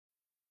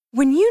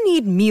When you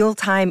need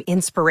mealtime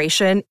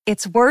inspiration,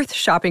 it's worth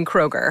shopping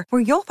Kroger,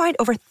 where you'll find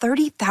over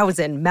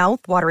 30,000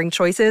 mouth-watering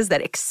choices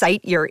that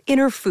excite your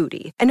inner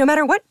foodie. And no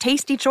matter what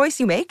tasty choice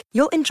you make,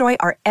 you'll enjoy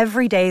our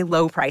everyday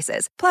low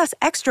prices, plus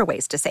extra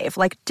ways to save,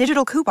 like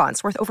digital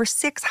coupons worth over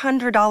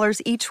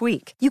 $600 each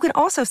week. You can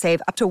also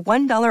save up to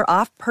 $1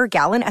 off per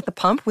gallon at the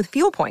pump with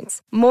fuel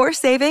points. More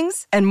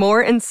savings and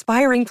more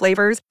inspiring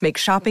flavors make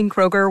shopping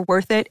Kroger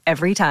worth it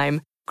every time.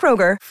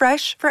 Kroger,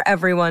 fresh for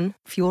everyone.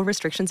 Fuel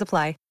restrictions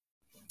apply.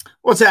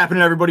 What's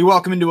happening, everybody?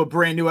 Welcome into a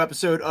brand new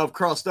episode of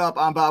Crossed Up.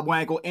 I'm Bob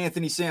Wankel.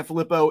 Anthony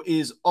Sanfilippo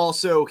is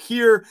also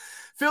here.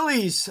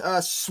 Phillies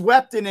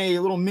swept in a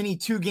little mini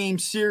two-game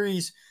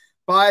series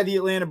by the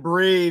Atlanta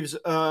Braves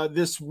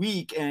this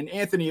week. And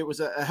Anthony, it was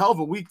a hell of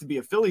a week to be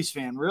a Phillies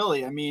fan,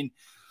 really. I mean,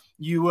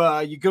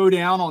 you go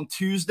down on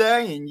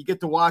Tuesday and you get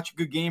to watch a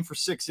good game for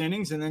 6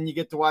 innings, and then you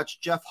get to watch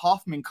Jeff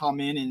Hoffman come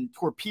in and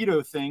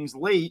torpedo things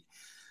late.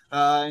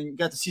 And you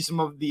got to see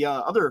some of the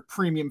other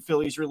premium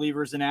Phillies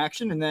relievers in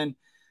action. And then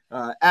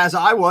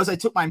I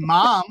took my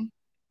mom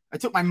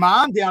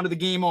down to the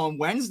game on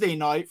Wednesday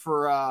night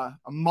for a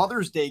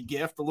Mother's Day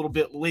gift, a little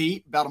bit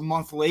late, about a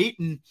month late,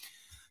 and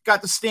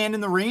got to stand in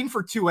the rain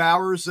for 2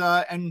 hours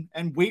and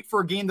wait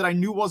for a game that I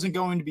knew wasn't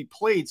going to be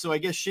played. So I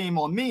guess shame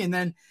on me. And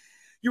then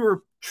you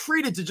were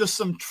treated to just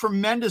some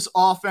tremendous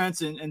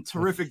offense and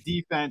terrific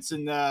defense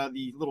in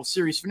the little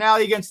series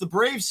finale against the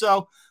Braves. So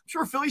I'm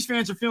sure Phillies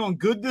fans are feeling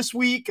good this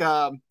week.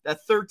 That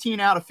 13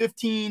 out of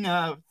 15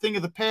 thing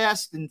of the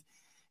past. And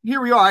here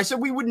we are. I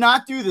said we would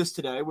not do this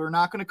today. We're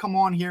not going to come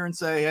on here and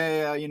say,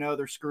 hey,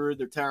 they're screwed,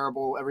 they're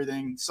terrible,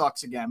 everything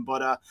sucks again.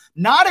 But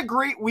not a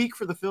great week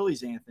for the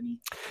Phillies, Anthony.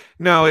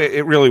 No,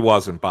 it really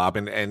wasn't, Bob.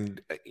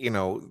 And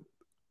we're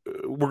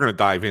going to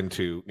dive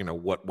into,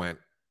 what went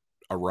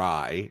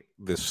awry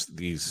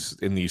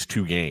in these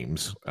 2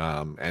 games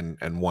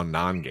and one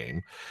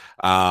non-game.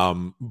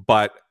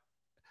 But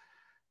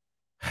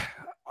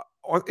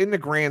in the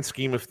grand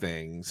scheme of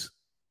things,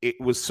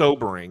 it was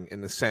sobering in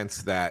the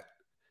sense that,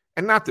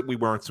 and not that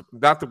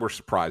we're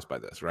surprised by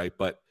this, right?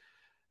 But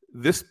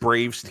this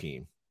Braves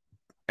team,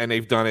 and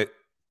they've done it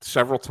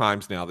several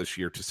times now this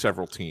year to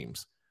several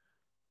teams,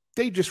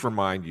 they just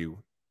remind you,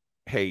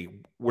 hey,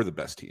 we're the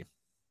best team,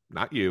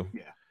 not you.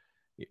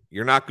 Yeah.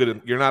 You're not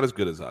good. You're not as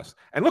good as us.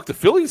 And look, the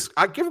Phillies,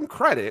 I give them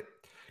credit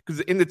because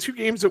in the 2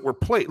 games that were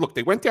played, look,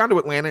 they went down to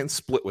Atlanta and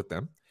split with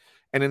them.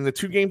 And in the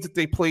 2 games that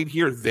they played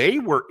here, they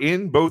were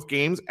in both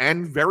games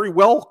and very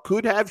well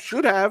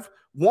should have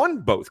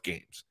won both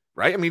games.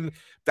 Right? I mean,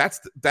 that's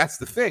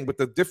the thing. But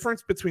the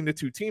difference between the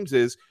 2 teams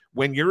is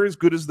when you're as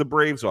good as the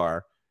Braves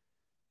are,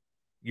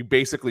 you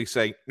basically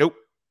say, nope,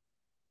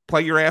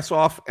 play your ass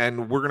off,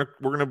 and we're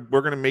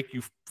gonna make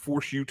you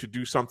force you to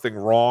do something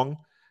wrong,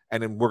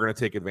 and then we're gonna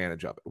take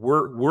advantage of it.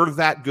 We're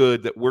that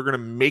good that we're gonna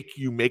make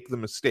you make the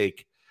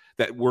mistake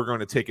that we're going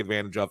to take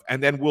advantage of,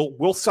 and then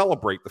we'll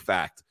celebrate the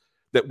fact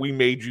that we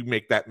made you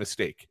make that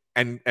mistake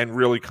and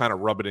really kind of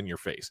rub it in your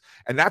face.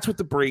 And that's what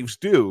the Braves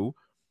do.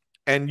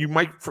 And you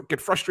might get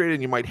frustrated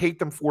and you might hate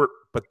them for it,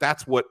 but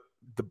that's what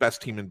the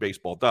best team in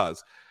baseball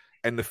does.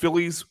 And the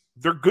Phillies,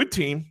 they're a good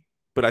team,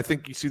 but I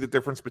think you see the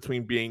difference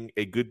between being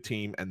a good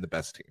team and the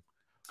best team.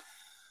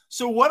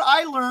 So what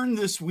I learned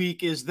this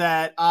week is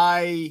that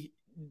I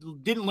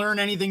didn't learn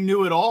anything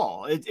new at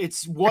all.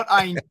 It's what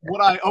I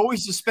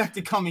always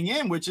suspected coming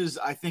in, which is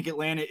I think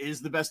Atlanta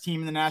is the best team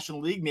in the National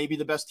League, maybe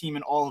the best team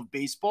in all of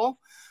baseball.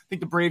 I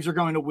think the Braves are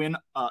going to win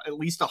at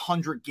least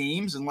 100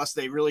 games unless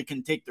they really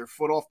can take their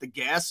foot off the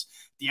gas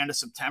at the end of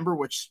September,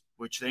 which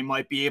they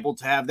might be able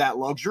to have that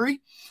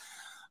luxury.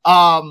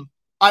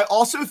 I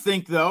also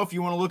think, though, if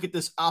you want to look at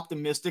this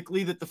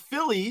optimistically, that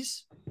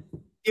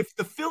if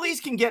the Phillies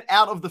can get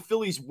out of the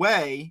Phillies'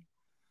 way,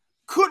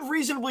 could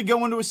reasonably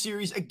go into a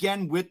series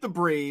again with the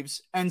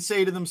Braves and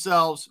say to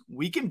themselves,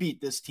 we can beat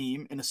this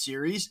team in a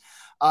series.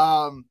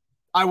 I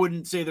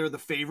wouldn't say they're the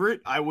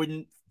favorite. I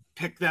wouldn't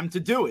pick them to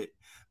do it.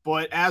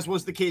 But as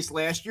was the case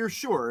last year,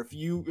 sure, if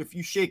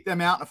you shake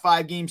them out in a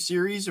 5-game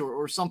series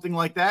or something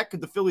like that, could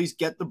the Phillies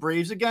get the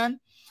Braves again?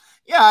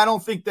 Yeah, I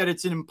don't think that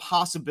it's an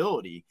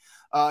impossibility.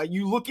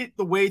 You look at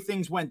the way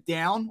things went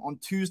down on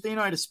Tuesday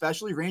night,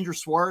 especially Ranger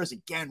Suarez,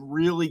 again,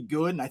 really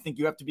good. And I think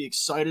you have to be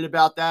excited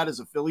about that as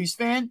a Phillies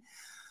fan.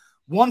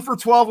 1 for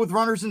 12 with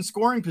runners in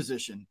scoring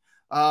position.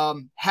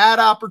 Had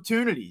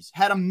opportunities,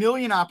 had a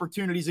million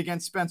opportunities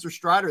against Spencer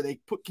Strider. They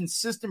put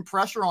consistent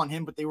pressure on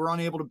him, but they were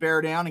unable to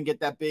bear down and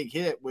get that big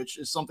hit, which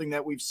is something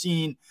that we've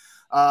seen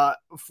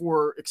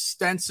for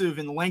extensive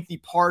and lengthy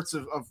parts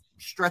of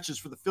stretches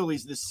for the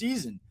Phillies this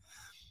season.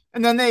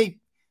 And then they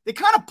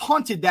kind of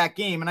punted that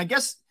game. And I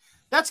guess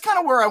that's kind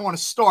of where I want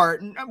to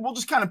start. And we'll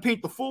just kind of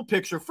paint the full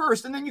picture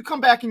first. And then you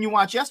come back and you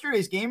watch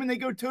yesterday's game and they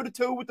go toe to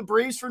toe with the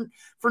Braves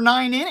for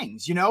 9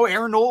 innings.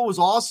 Aaron Nola was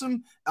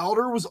awesome.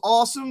 Elder was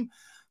awesome.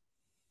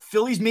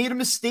 Phillies made a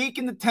mistake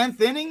in the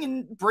 10th inning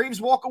and Braves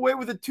walk away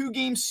with a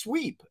 2-game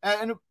sweep.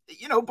 And,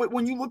 but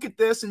when you look at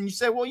this and you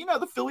say, well,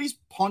 the Phillies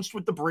punched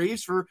with the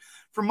Braves for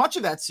much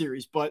of that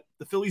series, but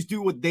the Phillies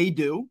do what they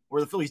do, or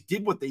the Phillies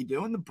did what they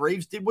do, and the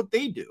Braves did what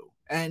they do.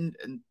 And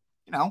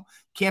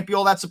can't be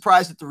all that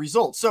surprised at the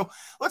results. So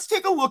let's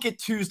take a look at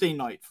Tuesday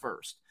night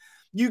first.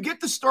 You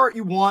get the start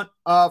you want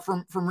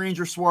from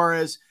Ranger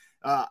Suarez.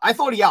 I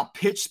thought he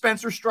outpitched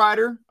Spencer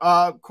Strider,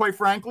 quite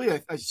frankly.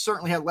 I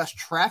certainly had less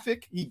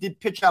traffic. He did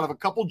pitch out of a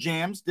couple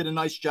jams, did a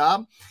nice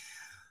job.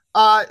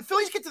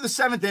 Phillies get to the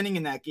 7th inning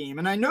in that game,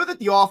 and I know that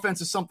the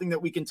offense is something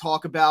that we can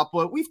talk about,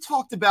 but we've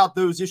talked about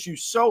those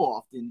issues so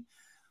often.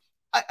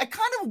 I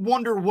kind of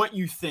wonder what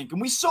you think.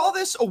 And we saw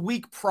this a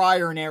week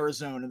prior in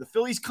Arizona. The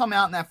Phillies come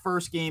out in that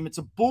first game. It's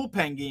a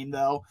bullpen game,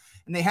 though,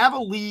 and they have a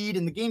lead,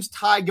 and the game's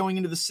tied going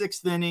into the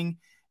 6th inning,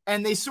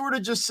 and they sort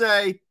of just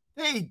say,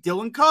 hey,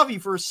 Dylan Covey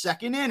for a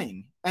 2nd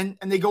inning, and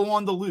they go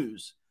on to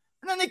lose.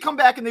 And then they come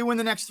back and they win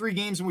the next 3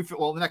 games, and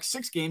the next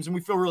 6 games, and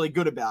we feel really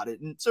good about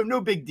it. And so no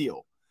big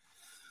deal.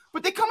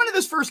 But they come into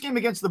this first game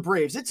against the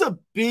Braves. It's a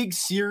big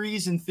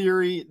series in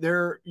theory.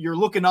 You're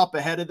looking up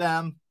ahead of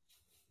them.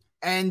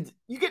 And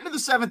you get into the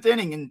 7th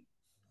inning and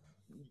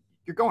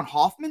you're going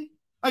Hoffman?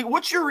 Like,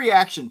 what's your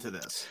reaction to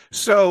this?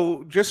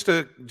 So just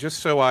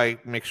so I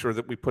make sure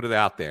that we put it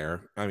out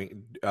there, I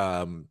mean,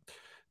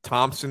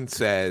 Thompson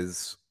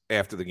says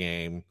after the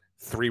game,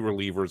 3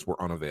 relievers were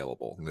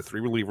unavailable. And the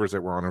 3 relievers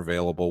that were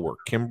unavailable were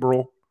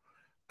Kimbrel,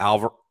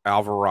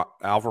 Alvarado,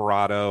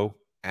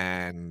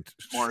 and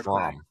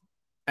Strom.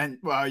 And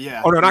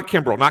yeah. Oh no, not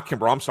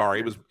Kimbrel. I'm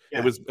sorry. It was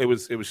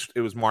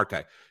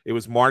Marte. It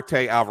was Marte,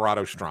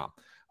 Alvarado, Strom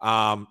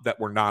that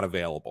were not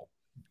available.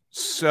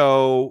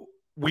 So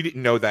we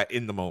didn't know that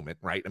in the moment,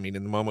 right? I mean,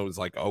 in the moment it was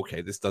like,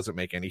 okay, this doesn't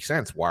make any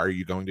sense. Why are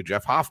you going to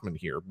Jeff Hoffman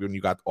here when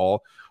you got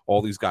all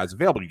these guys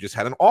available? You just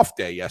had an off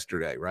day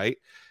yesterday, right?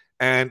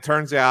 And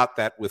turns out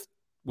that with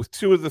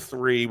 2 of the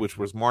 3, which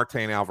was Marte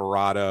and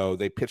Alvarado,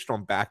 they pitched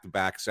on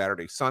back-to-back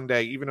Saturday,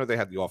 Sunday. Even though they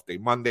had the off day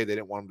Monday, they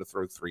didn't want them to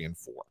throw 3 and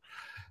 4.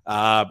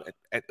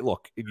 And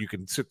look, you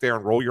can sit there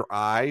and roll your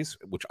eyes,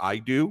 which I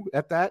do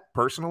at that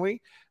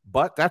personally,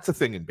 but that's a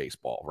thing in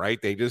baseball,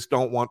 right? They just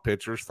don't want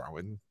pitchers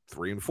throwing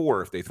 3 and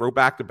 4. If they throw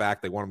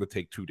back-to-back, they want them to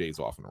take 2 days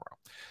off in a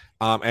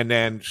row. And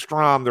then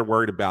Strom, they're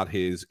worried about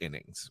his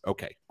innings.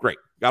 Okay, great.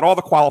 Got all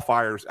the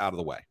qualifiers out of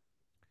the way.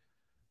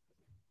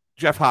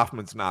 Jeff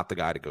Hoffman's not the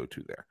guy to go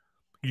to there.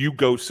 You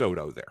go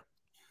Soto there.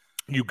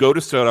 You go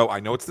to Soto. I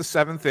know it's the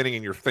 7th inning,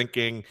 and you're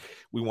thinking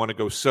we want to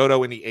go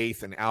Soto in the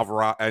 8th and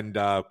Alvarado and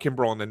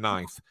Kimbrel in the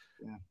 9th.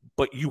 Yeah.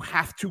 But you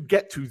have to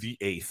get to the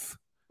 8th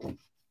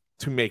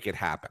to make it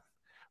happen,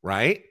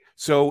 right?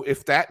 So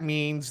if that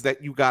means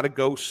that you got to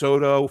go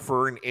Soto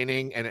for an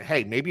inning, and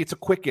hey, maybe it's a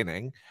quick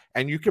inning,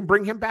 and you can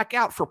bring him back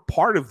out for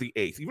part of the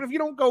 8th, even if you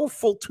don't go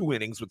full 2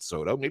 innings with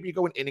Soto, maybe you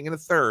go an inning and a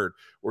third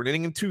or an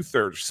inning and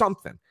 2/3,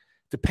 something,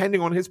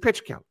 depending on his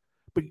pitch count.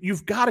 But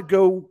you've got to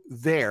go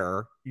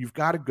there. You've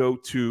got to go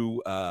to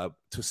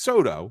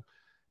Soto,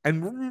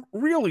 and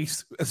really,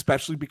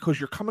 especially because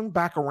you're coming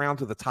back around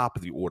to the top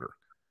of the order,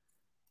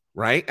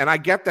 right? And I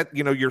get that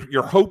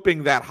you're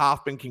hoping that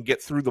Hoffman can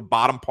get through the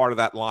bottom part of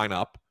that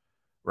lineup,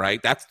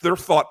 right? That's their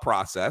thought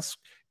process.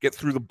 Get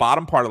through the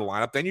bottom part of the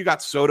lineup. Then you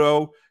got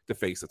Soto to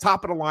face the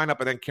top of the lineup,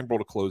 and then Kimbrel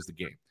to close the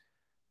game.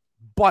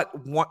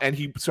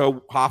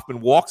 So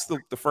Hoffman walks the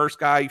first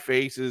guy he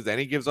faces, then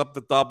he gives up the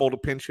double to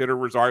pinch hitter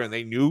Rosario, and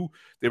they knew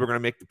they were going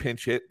to make the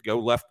pinch hit, go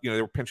left.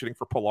 They were pinch hitting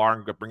for Pilar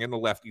and bring in the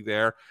lefty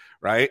there,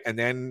 right? And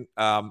then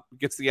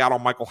gets the out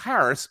on Michael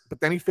Harris, but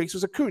then he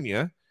faces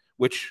Acuna,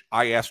 which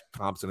I asked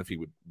Thompson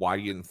why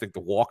he didn't think to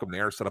walk him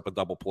there, set up a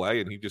double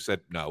play, and he just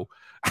said no.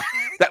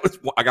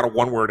 I got a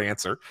 1-word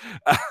answer.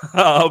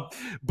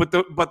 But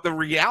the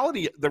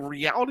reality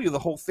of the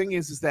whole thing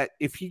is that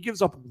if he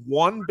gives up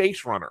 1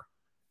 base runner,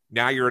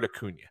 now you're at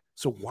Acuna.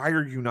 So why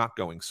are you not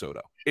going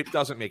Soto? It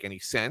doesn't make any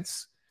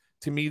sense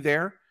to me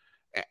there.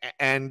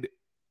 And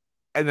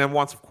then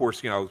once, of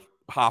course,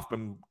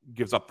 Hoffman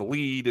gives up the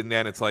lead, and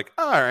then it's like,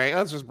 all right,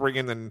 let's just bring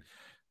in the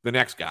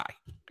next guy.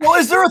 Well,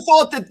 is there a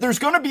thought that there's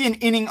going to be an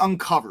inning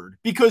uncovered?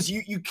 Because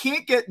you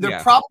can't they're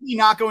probably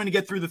not going to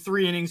get through the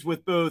 3 innings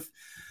with both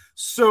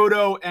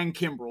Soto and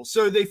Kimbrel.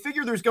 So they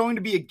figure there's going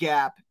to be a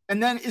gap.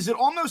 And then is it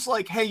almost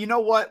like, hey, you know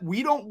what?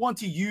 We don't want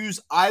to use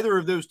either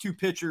of those 2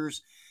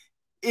 pitchers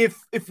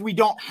if we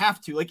don't have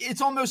to. Like, it's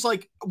almost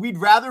like we'd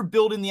rather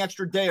build in the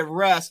extra day of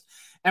rest,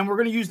 and we're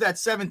going to use that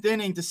 7th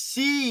inning to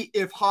see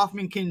if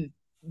Hoffman can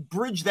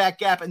bridge that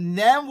gap, and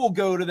then we'll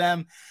go to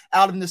them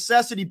out of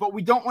necessity. But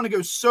we don't want to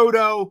go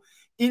Soto,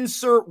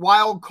 insert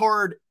wild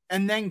card,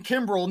 and then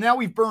Kimbrel. Now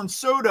we've burned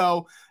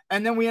Soto,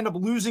 and then we end up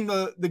losing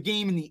the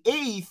game in the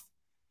 8th.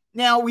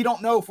 Now we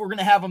don't know if we're going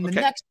to have them the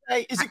next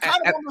day. Is it kind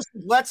of almost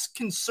let's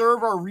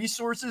conserve our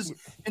resources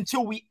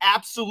until we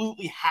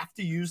absolutely have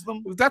to use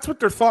them? That's what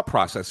their thought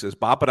process is,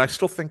 Bob, but I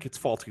still think it's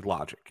faulty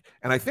logic.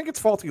 And I think it's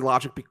faulty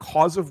logic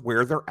because of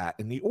where they're at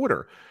in the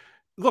order.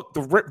 Look,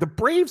 the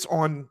Braves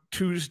on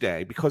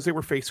Tuesday, because they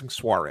were facing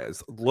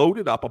Suarez,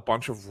 loaded up a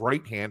bunch of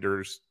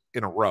right-handers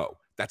in a row.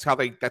 That's how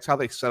they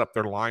set up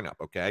their lineup,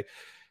 okay?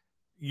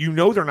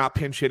 They're not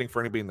pinch hitting for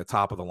anybody in the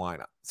top of the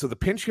lineup. So the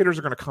pinch hitters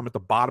are going to come at the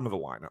bottom of the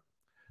lineup.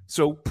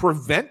 So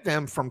prevent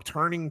them from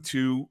turning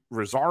to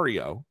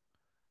Rosario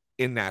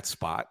in that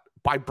spot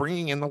by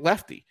bringing in the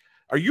lefty.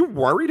 Are you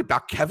worried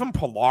about Kevin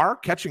Pillar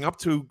catching up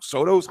to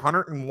Soto's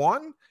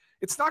 101?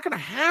 It's not going to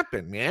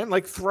happen, man.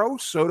 Like, throw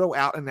Soto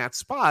out in that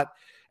spot.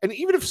 And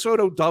even if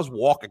Soto does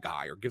walk a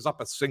guy or gives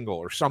up a single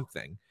or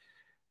something,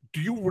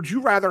 would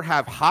you rather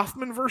have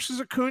Hoffman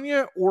versus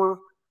Acuna or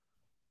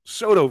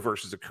Soto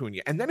versus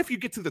Acuna? And then if you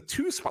get to the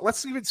 2 spot,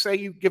 let's even say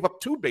you give up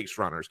 2 base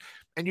runners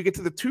and you get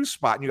to the 2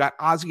 spot and you got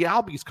Ozzie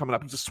Albies coming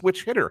up. He's a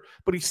switch hitter,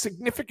 but he's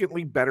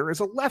significantly better as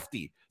a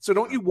lefty. So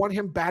don't you want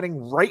him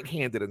batting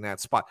right-handed in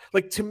that spot?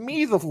 Like, to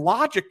me, the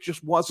logic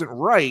just wasn't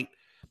right.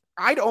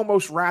 I'd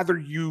almost rather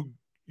you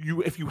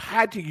if you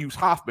had to use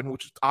Hoffman,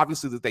 which is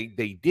obviously that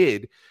they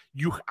did,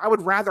 I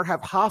would rather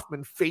have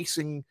Hoffman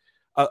facing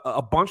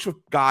a bunch of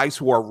guys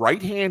who are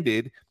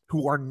right-handed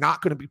who are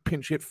not going to be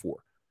pinch hit for.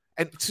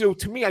 And so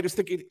to me, I just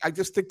think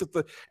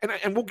that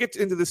and we'll get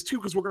into this too,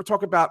 because we're going to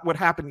talk about what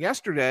happened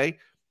yesterday.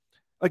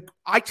 Like,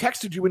 I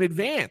texted you in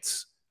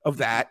advance of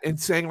that and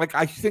saying, like,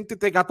 I think that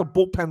they got the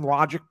bullpen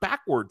logic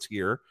backwards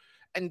here.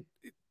 And,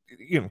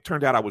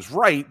 turned out I was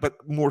right,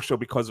 but more so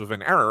because of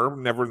an error,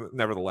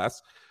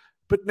 nevertheless.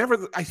 But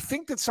I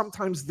think that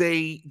sometimes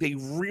they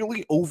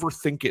really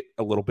overthink it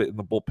a little bit in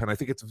the bullpen. I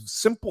think it's a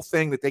simple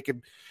thing that they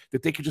could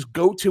just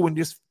go to and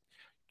just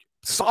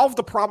solve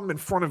the problem in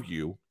front of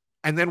you,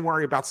 and then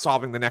worry about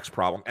solving the next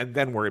problem, and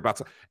then worry about,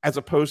 as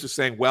opposed to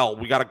saying, well,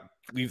 we got to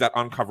leave that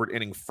uncovered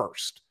inning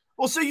first.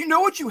 Well, so you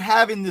know what you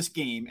have in this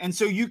game, and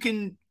so you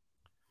can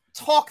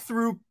talk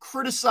through,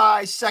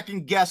 criticize,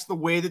 second guess the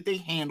way that they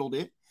handled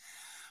it.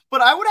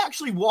 But I would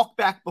actually walk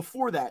back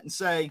before that and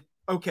say,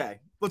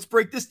 okay, let's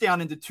break this down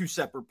into 2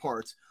 separate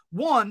parts.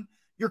 One,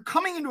 you're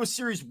coming into a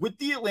series with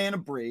the Atlanta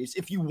Braves.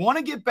 If you want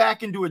to get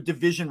back into a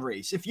division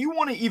race, if you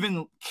want to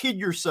even kid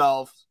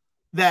yourself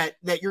that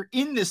you're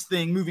in this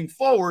thing moving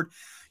forward,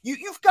 you've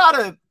got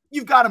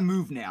to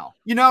move now.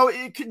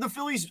 The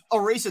Phillies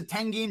erase a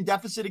 10-game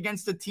deficit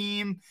against a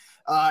team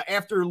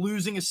after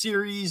losing a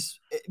series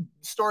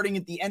starting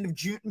at the end of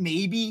June,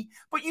 maybe.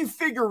 But you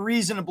figure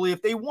reasonably,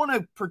 if they want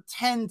to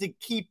pretend to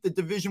keep the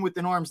division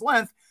within arm's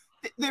length,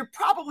 there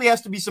probably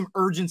has to be some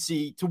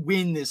urgency to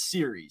win this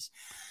series.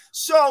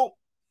 So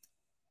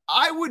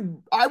I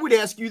would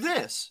ask you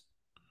this.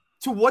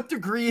 To what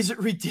degree is it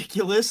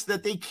ridiculous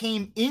that they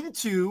came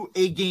into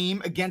a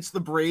game against the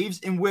Braves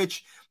in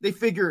which they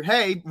figure,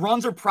 hey,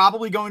 runs are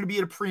probably going to be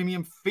at a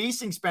premium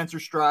facing Spencer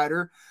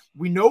Strider.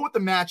 We know what the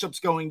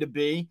matchup's going to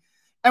be,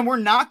 and we're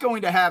not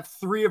going to have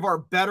 3 of our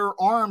better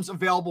arms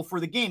available for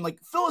the game. Like,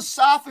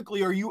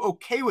 philosophically, are you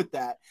okay with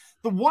that?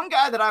 The one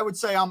guy that I would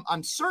say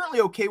I'm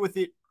certainly okay with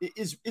it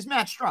is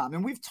Matt Strahm.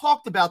 And we've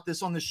talked about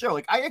this on the show.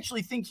 Like, I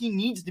actually think he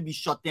needs to be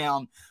shut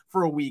down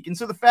for a week. And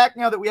so the fact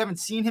now that we haven't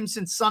seen him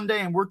since Sunday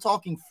and we're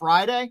talking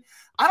Friday,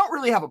 I don't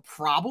really have a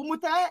problem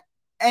with that.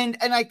 And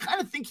I kind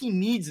of think he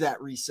needs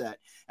that reset.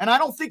 And I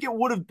don't think it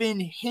would have been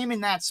him in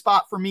that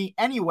spot for me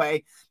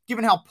anyway,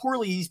 given how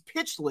poorly he's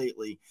pitched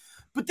lately.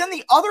 But then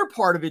the other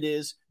part of it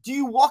is, do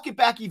you walk it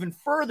back even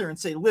further and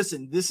say,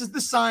 listen, this is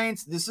the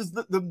science. This is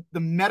the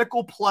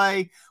medical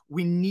play.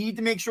 We need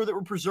to make sure that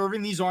we're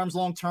preserving these arms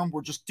long-term.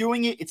 We're just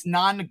doing it. It's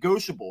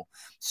non-negotiable.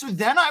 So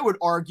then I would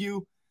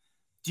argue,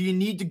 do you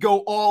need to go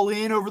all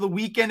in over the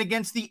weekend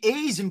against the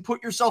A's and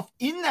put yourself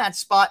in that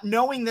spot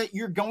knowing that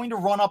you're going to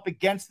run up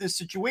against this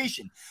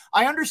situation?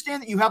 I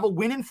understand that you have a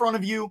win in front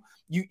of you.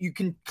 You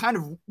can kind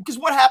of – because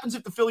what happens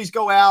if the Phillies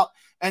go out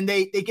and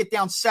they get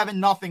down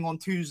 7-0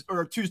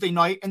 on Tuesday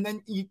night, and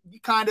then you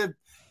kind of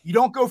 – you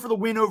don't go for the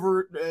win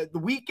over the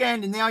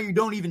weekend, and now you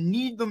don't even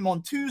need them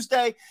on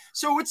Tuesday.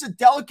 So it's a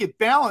delicate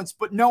balance,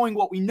 but knowing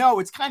what we know,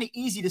 it's kind of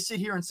easy to sit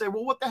here and say,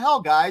 well, what the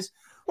hell, guys?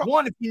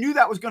 One, if you knew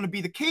that was going to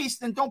be the case,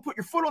 then don't put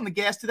your foot on the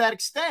gas to that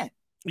extent.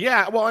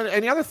 Yeah, well,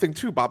 and the other thing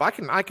too, Bob, I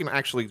can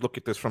actually look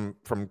at this from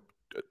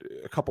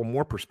a couple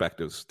more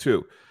perspectives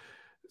too.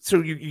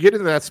 So you get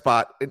into that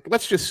spot, and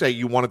let's just say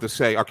you wanted to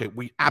say, okay,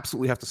 we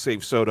absolutely have to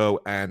save Soto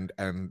and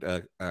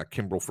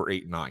Kimbrel for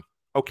 8 and 9.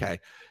 Okay,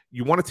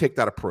 you want to take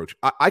that approach.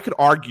 I could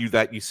argue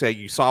that you say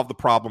you solve the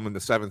problem in the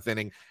 7th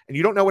inning, and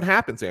you don't know what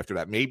happens after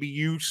that. Maybe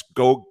you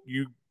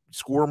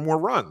score more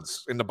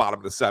runs in the bottom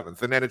of the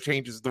 7th, and then it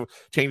changes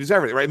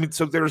everything, right? I mean,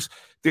 so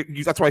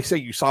that's why I say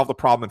you solve the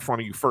problem in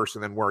front of you first,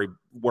 and then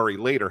worry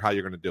later how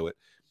you're going to do it.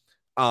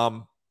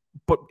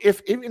 But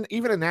if even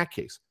in that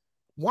case,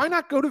 why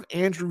not go to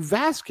Andrew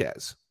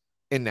Vasquez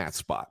in that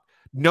spot,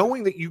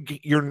 knowing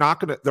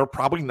that they're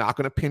probably not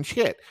going to pinch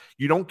hit.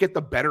 You don't get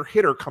the better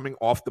hitter coming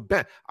off the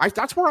bench.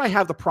 That's where I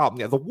have the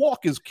problem. Yeah, the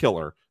walk is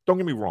killer. Don't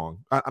get me wrong.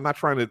 I'm not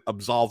trying to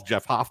absolve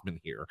Jeff Hoffman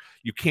here.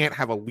 You can't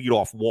have a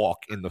leadoff walk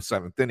in the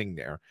 7th inning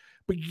there.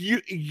 But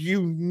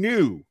you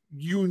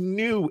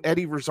knew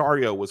Eddie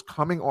Rosario was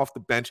coming off the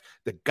bench.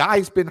 The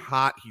guy's been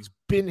hot. He's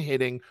been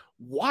hitting.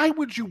 Why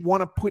would you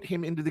want to put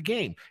him into the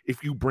game?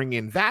 If you bring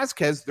in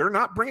Vasquez, they're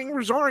not bringing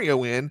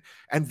Rosario in,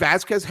 and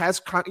Vasquez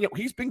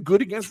he's been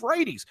good against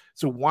righties.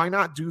 So why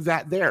not do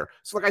that there?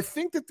 So I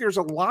think that there's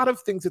a lot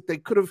of things that they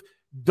could have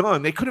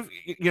done. They could have,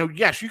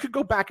 yes, you could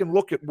go back and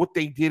look at what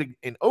they did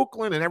in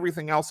Oakland and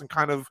everything else and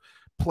kind of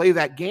play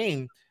that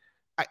game.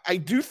 I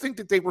do think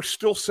that they were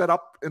still set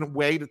up in a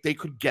way that they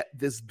could get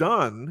this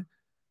done,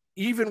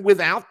 even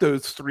without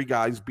those three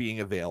guys being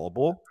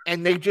available,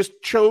 and they just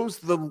chose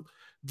the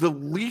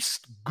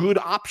least good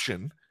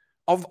option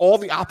of all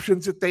the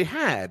options that they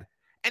had.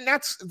 And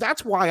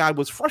that's why I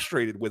was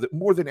frustrated with it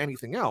more than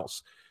anything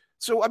else.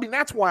 So, I mean,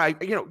 that's why,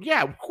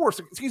 of course,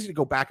 it's easy to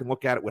go back and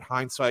look at it with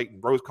hindsight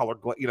and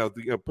rose-colored, put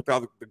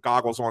the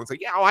goggles on and say,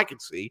 yeah, I can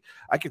see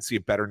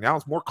it better now.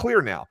 It's more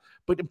clear now.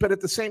 But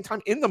at the same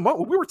time, in the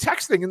moment, we were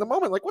texting in the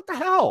moment, like, what the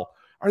hell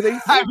are they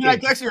thinking? I mean, I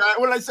texted you,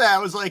 what did I say? I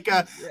was like,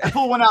 I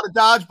pull one out of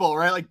dodgeball,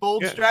 right? Like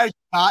bold strategy,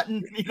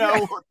 Cotton,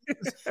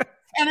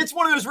 And it's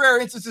one of those rare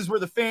instances where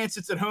the fan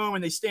sits at home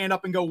and they stand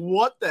up and go,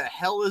 what the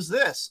hell is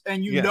this?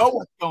 And you know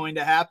what's going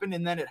to happen,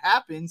 and then it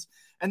happens.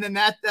 And then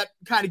that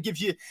kind of gives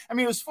you – I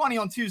mean, it was funny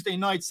on Tuesday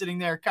night sitting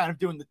there kind of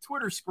doing the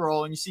Twitter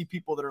scroll, and you see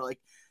people that are like,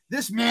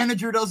 this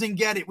manager doesn't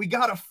get it. We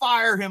got to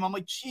fire him. I'm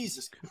like,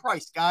 Jesus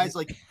Christ, guys.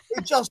 Like,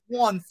 they just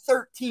won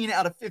 13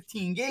 out of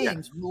 15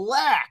 games. Yeah.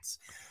 Relax.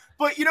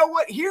 But you know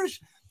what?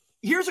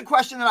 Here's a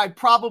question that I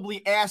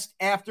probably asked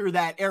after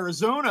that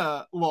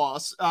Arizona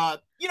loss. I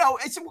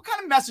said, what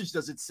kind of message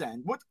does it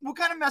send? What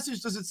kind of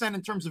message does it send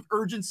in terms of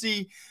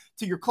urgency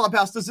to your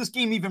clubhouse? Does this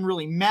game even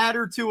really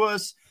matter to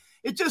us?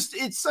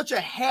 It's such a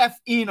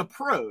half-in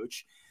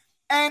approach.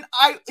 And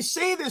I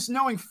say this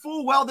knowing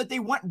full well that they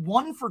went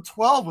 1 for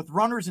 12 with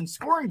runners in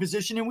scoring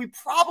position, and we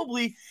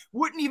probably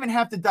wouldn't even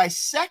have to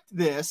dissect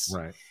this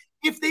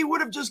if they would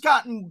have just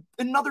gotten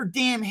another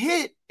damn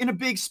hit in a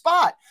big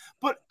spot.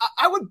 But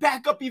I would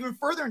back up even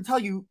further and tell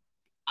you,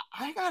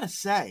 I got to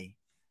say,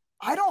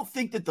 I don't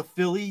think that the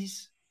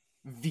Phillies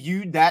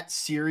viewed that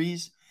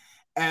series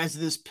as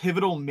this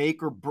pivotal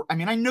make or I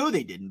mean, I know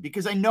they didn't,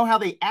 because I know how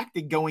they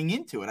acted going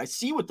into it. I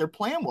see what their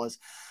plan was.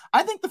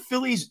 I think the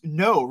Phillies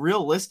know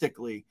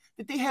realistically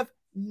that they have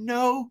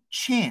no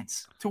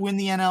chance to win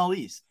the NL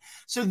East.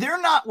 So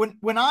they're not,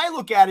 when I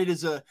look at it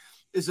as a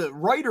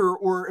writer,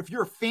 or if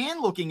you're a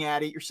fan looking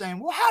at it, you're saying,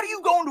 well, how do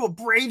you go into a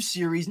Braves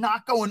series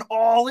not going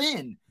all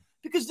in?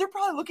 Because they're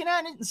probably looking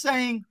at it and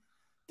saying,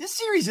 this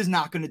series is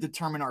not going to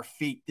determine our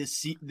fate this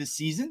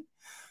season.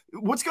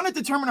 What's going to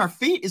determine our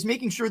fate is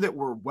making sure that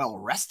we're well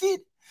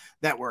rested,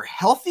 that we're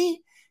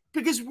healthy,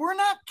 because we're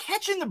not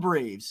catching the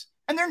Braves.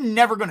 And they're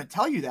never going to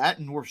tell you that,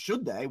 and nor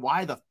should they.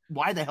 Why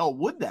the hell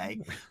would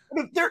they?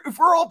 If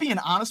we're all being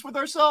honest with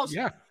ourselves,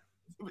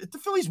 if the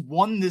Phillies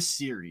won this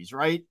series,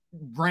 right?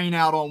 Rain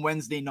out on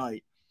Wednesday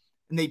night,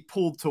 and they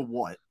pulled to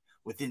what?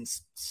 Within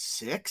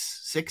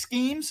six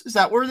games? Knows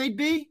that where they'd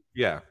be?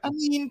 Yeah. I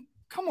mean,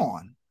 come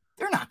on.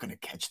 They're not going to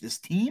catch this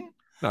team.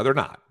 No, they're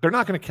not. They're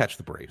not going to catch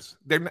the Braves.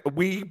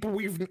 We've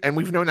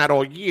known that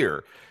all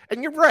year.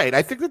 And you're right.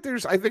 I think that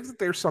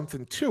there's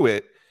something to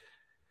it.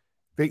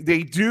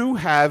 They do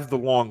have the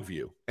long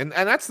view. And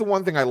that's the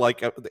one thing I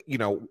like,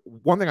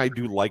 one thing I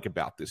do like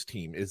about this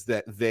team is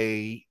that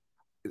they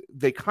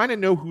kind of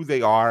know who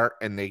they are,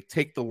 and they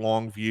take the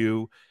long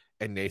view,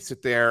 and they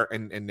sit there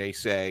and they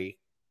say,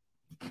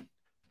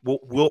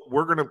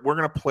 we're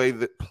gonna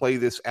play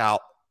this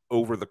out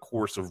over the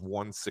course of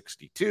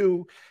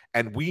 162,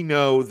 and we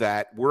know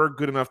that we're a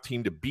good enough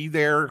team to be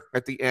there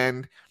at the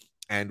end,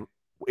 and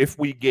if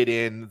we get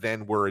in,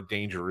 then we're as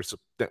dangerous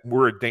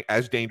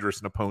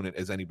an opponent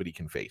as anybody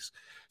can face.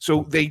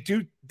 So they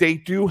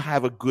do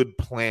have a good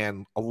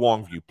plan, a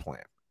long view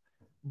plan,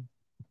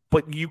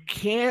 but you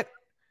can't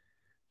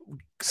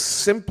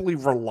simply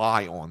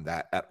rely on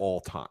that at all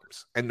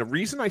times. And the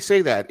reason I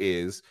say that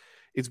is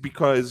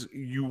because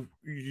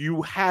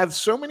you have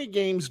so many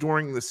games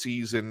during the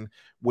season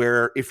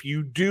where if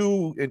you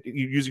do,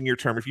 using your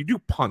term, if you do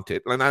punt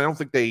it, and I don't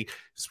think they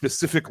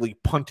specifically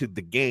punted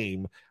the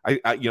game,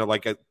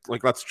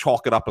 let's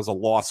chalk it up as a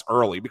loss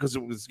early, because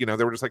it was, they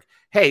were just like,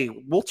 hey,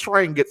 we'll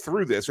try and get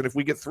through this, and if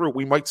we get through it,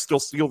 we might still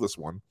steal this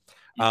one.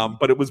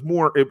 But it was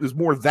more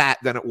that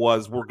than it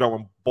was we're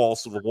going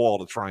balls to the wall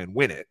to try and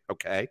win it.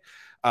 Okay.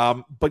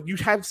 But you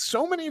have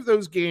so many of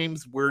those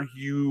games where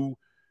you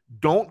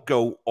don't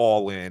go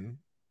all in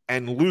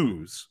and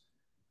lose,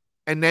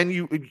 and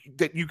then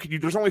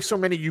there's only so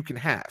many you can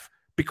have,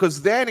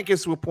 because then it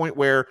gets to a point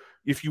where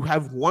if you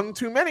have one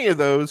too many of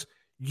those,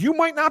 you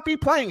might not be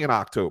playing in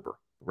October,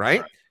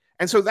 right?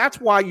 And so that's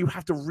why you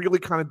have to really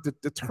kind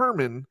of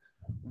determine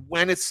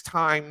when it's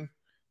time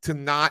to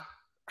not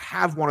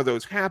have one of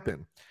those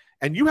happen.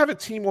 And you have a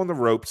team on the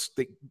ropes.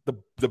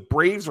 The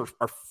Braves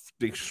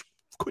they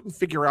couldn't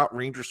figure out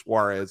Ranger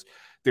Suarez.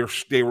 Their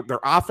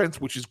offense,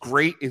 which is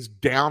great, is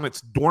down.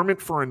 It's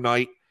dormant for a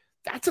night.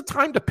 That's a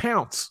time to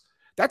pounce.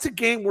 That's a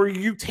game where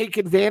you take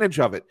advantage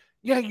of it.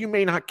 Yeah, you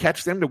may not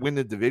catch them to win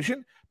the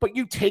division, but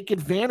you take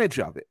advantage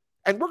of it.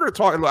 And we're going to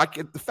talk like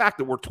the fact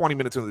that we're 20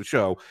 minutes into the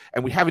show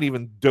and we haven't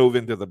even dove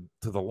into the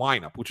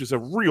lineup, which is a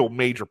real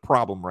major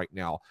problem right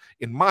now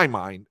in my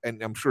mind,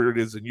 and I'm sure it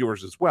is in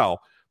yours as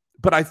well.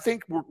 But I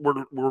think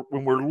when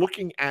we're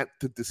looking at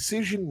the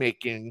decision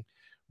making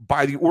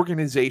by the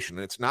organization,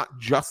 and it's not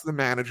just the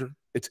manager,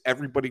 it's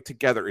everybody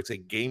together. It's a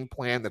game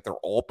plan that they're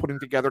all putting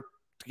together.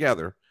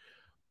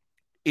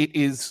 It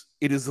is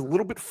a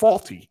little bit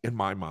faulty in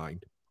my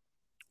mind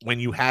when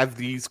you have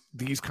these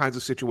kinds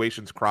of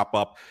situations crop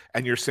up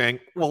and you're saying,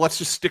 well, let's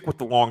just stick with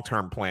the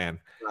long-term plan,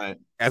 right,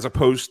 as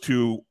opposed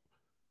to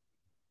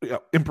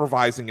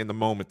improvising in the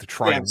moment to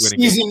try and win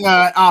seizing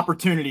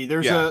opportunity.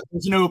 There's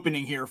an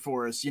opening here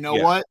for us. You know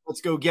what?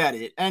 Let's go get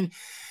it. And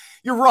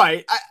you're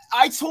right.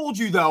 I told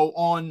you though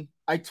on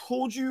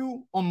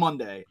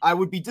Monday I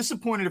would be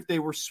disappointed if they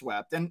were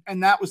swept,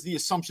 and that was the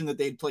assumption that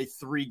they'd play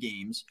 3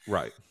 games.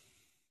 Right.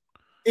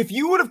 If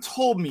you would have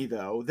told me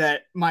though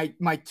that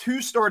my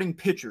 2 starting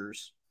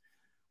pitchers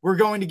were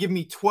going to give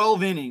me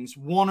 12 innings,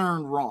 1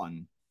 earned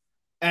run,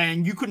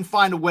 and you couldn't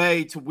find a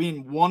way to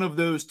win one of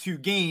those 2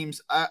 games,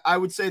 I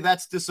would say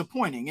that's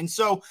disappointing. And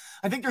so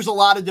I think there's a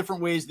lot of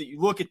different ways that you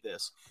look at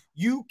this.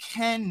 You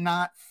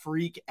cannot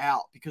freak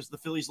out because the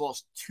Phillies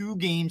lost 2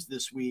 games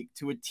this week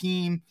to a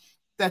team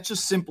that's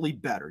just simply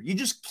better. You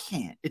just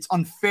can't. It's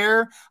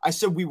unfair. I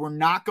said we were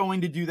not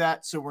going to do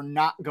that, so we're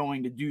not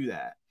going to do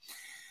that.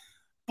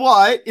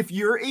 But if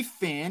you're a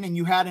fan and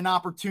you had an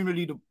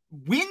opportunity to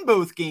win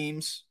both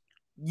games,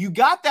 you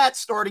got that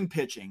starting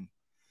pitching,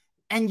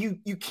 and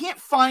you can't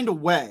find a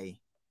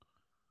way.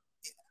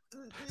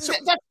 So,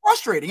 that's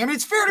frustrating. I mean,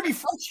 it's fair to be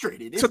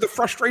frustrated. So the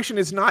frustration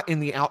is not in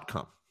the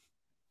outcome,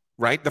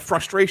 right? The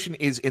frustration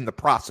is in the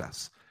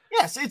process.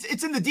 Yes,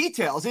 it's in the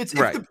details. It's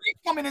right. If the Braves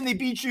come in and they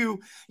beat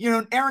you,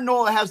 Aaron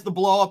Nola has the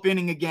blow-up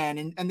inning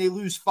again, and they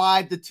lose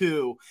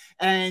 5-2.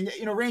 And,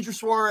 Ranger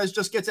Suarez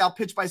just gets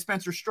outpitched by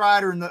Spencer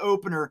Strider in the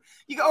opener.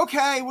 You go,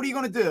 okay, what are you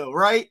going to do,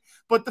 right?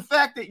 But the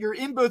fact that you're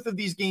in both of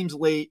these games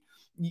late,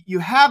 you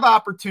have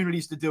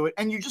opportunities to do it,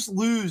 and you just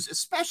lose,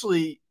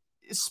 especially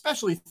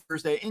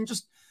Thursday, in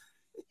just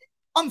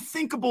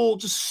unthinkable,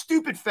 just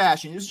stupid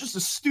fashion. It was just a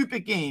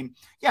stupid game.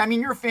 Yeah, I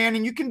mean, you're a fan,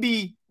 and you can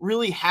be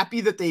really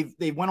happy that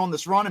they went on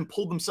this run and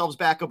pulled themselves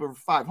back up over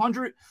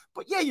 500.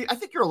 But yeah, I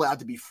think you're allowed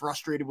to be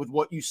frustrated with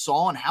what you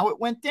saw and how it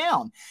went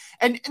down.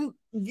 And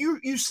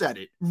you said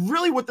it.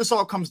 Really, what this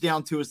all comes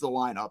down to is the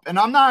lineup. And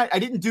I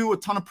didn't do a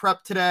ton of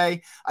prep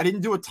today. I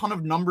didn't do a ton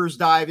of numbers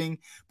diving,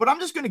 but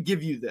I'm just going to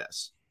give you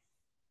this.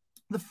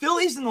 The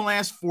Phillies in the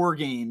last 4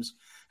 games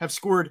have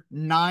scored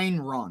 9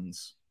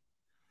 runs.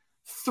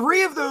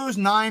 3 of those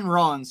 9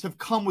 runs have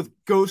come with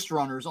ghost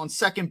runners on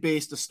second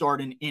base to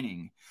start an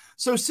inning.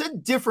 So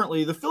said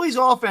differently, the Phillies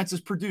offense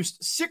has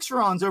produced 6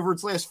 runs over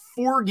its last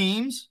 4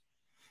 games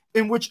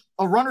in which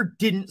a runner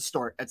didn't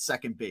start at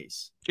second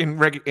base. In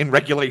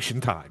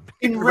regulation time.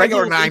 In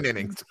regular 9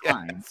 innings.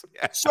 Yes.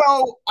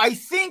 So I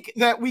think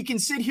that we can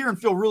sit here and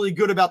feel really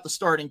good about the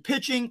starting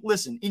pitching.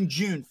 Listen, in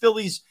June,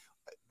 Phillies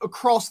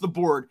across the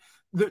board,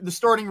 the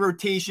starting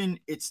rotation,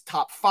 it's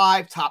top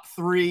 5, top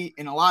 3,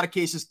 in a lot of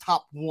cases,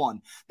 top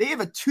 1. They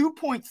have a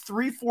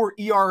 2.34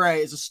 ERA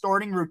as a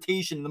starting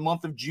rotation in the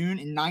month of June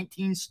in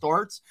 19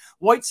 starts.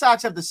 White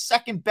Sox have the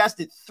second best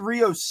at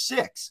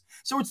 306.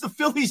 So it's the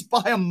Phillies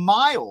by a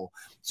mile.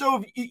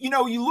 So, if,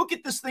 you look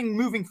at this thing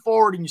moving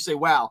forward and you say,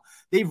 wow,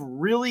 they've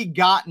really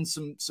gotten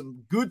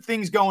some good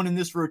things going in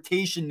this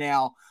rotation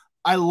now.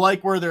 I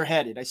like where they're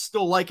headed. I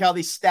still like how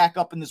they stack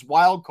up in this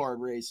wild card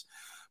race.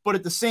 But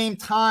at the same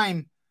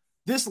time,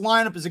 this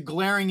lineup is a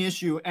glaring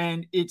issue,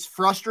 and it's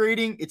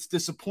frustrating. It's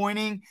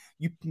disappointing.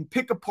 You can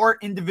pick apart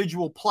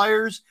individual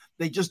players.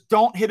 They just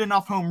don't hit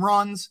enough home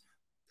runs.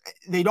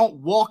 They don't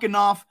walk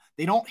enough.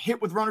 They don't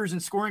hit with runners in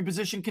scoring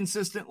position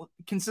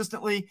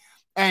consistently.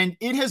 And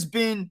it has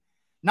been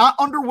not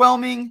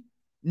underwhelming,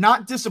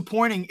 not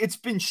disappointing. It's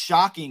been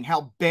shocking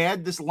how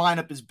bad this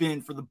lineup has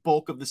been for the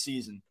bulk of the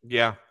season.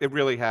 Yeah, it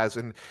really has.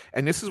 And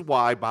this is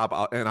why, Bob,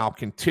 I'll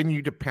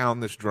continue to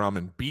pound this drum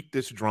and beat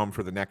this drum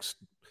for the next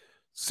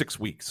 6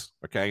 weeks,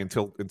 okay,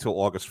 until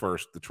August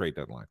 1st, the trade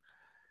deadline.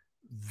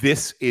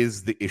 This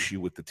is the issue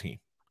with the team.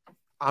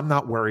 I'm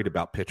not worried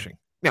about pitching.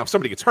 Now, if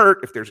somebody gets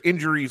hurt, if there's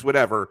injuries,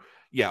 whatever,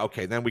 yeah,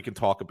 okay, then we can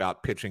talk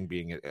about pitching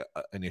being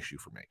an issue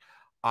for me.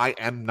 I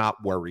am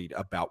not worried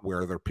about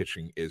where their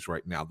pitching is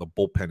right now. The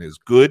bullpen is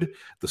good.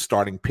 The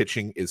starting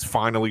pitching is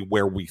finally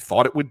where we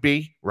thought it would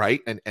be,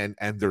 right?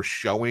 And they're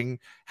showing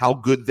how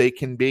good they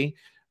can be.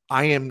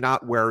 I am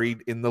not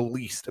worried in the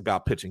least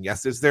about pitching.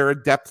 Yes, is there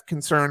a depth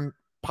concern?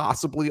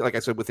 Possibly, like I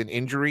said, with an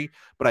injury,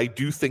 but I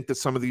do think that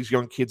some of these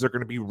young kids are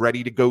going to be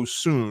ready to go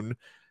soon,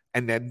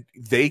 and then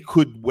they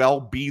could well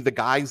be the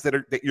guys that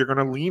you're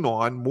going to lean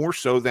on more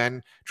so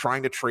than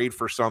trying to trade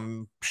for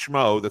some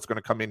schmo that's going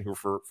to come in here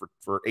for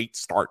 8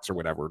 starts or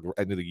whatever at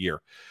the end of the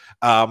year.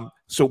 But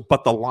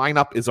the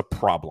lineup is a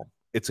problem.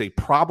 It's a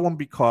problem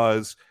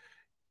because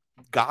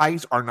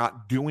guys are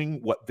not doing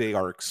what they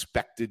are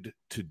expected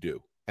to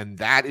do, and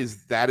that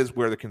is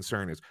where the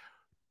concern is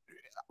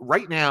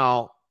right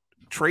now.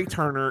 Trey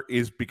Turner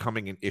is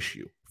becoming an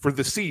issue for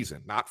the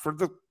season, not for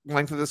the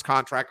length of this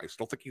contract. I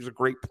still think he's a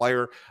great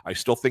player. I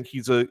still think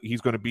he's going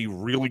to be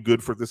really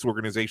good for this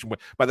organization.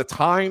 But by the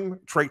time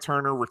Trey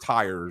Turner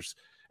retires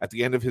at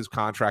the end of his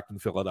contract in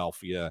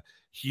Philadelphia,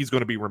 he's going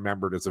to be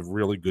remembered as a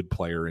really good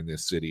player in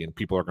this city, and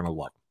people are going to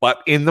love him.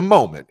 But in the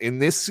moment, in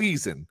this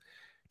season,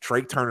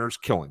 Trey Turner's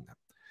killing them.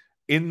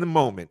 In the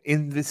moment,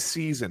 in this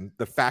season,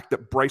 the fact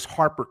that Bryce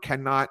Harper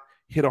cannot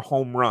hit a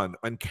home run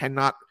and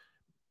cannot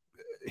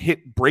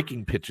hit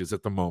breaking pitches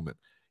at the moment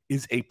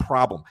is a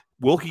problem.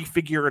 Will he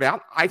figure it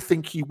out? I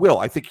think he will.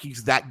 I think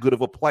he's that good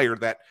of a player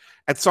that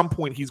at some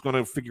point he's going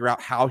to figure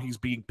out how he's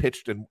being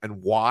pitched and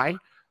why.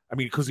 I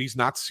mean, because he's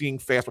not seeing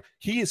fastball.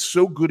 He is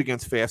so good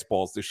against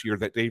fastballs this year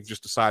that they've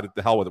just decided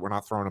the hell with it. We're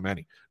not throwing him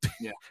any.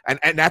 Yeah.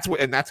 and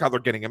that's how they're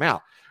getting him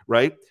out,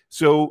 right?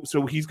 So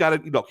he's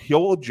got to,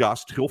 he'll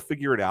adjust, he'll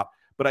figure it out.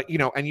 But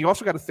and you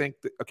also got to think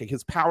that, okay,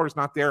 his power is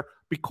not there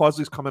because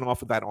he's coming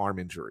off of that arm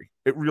injury.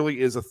 It really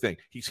is a thing.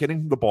 He's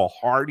hitting the ball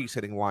hard. He's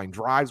hitting line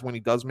drives when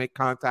he does make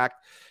contact.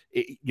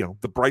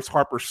 The Bryce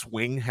Harper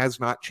swing has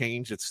not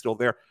changed. It's still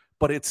there,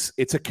 but it's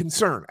a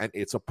concern and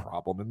it's a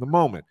problem in the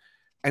moment.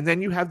 And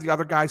then you have the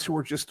other guys who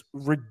are just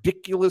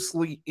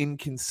ridiculously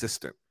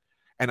inconsistent.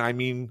 And I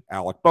mean,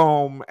 Alec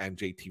Bohm and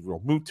JT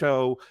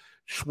Realmuto.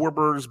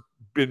 Schwarber's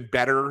been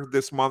better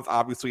this month.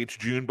 Obviously, it's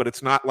June, but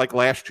it's not like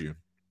last June.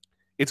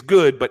 It's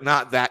good, but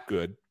not that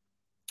good.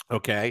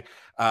 Okay.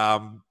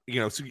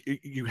 So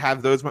you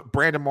have those.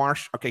 Brandon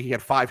Marsh, okay, he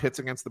had 5 hits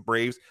against the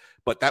Braves,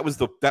 but that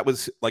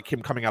was like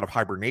him coming out of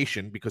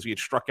hibernation because he had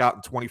struck out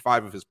in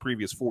 25 of his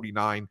previous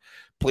 49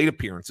 plate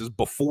appearances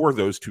before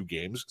those 2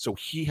 games. So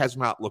he has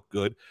not looked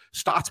good.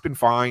 Stott's been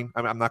fine.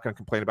 I'm not going to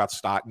complain about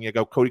Stott. And you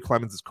go, Cody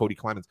Clemens is Cody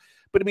Clemens.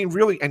 But I mean,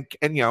 really, and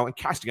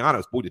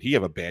Castellanos, boy, did he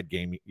have a bad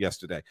game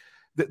yesterday.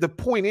 The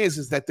point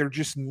is that they're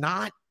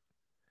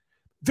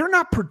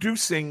not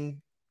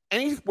producing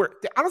anywhere.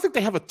 I don't think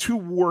they have a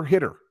 2-WAR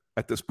hitter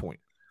at this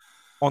point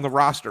on the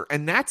roster.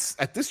 And that's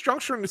at this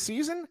juncture in the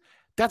season,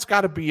 that's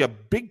got to be a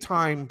big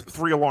time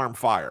 3-alarm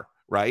fire,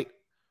 right?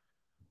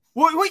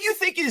 Well, what you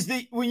think is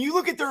that when you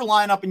look at their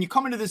lineup and you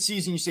come into the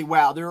season, you say,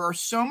 wow, there are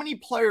so many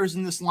players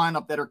in this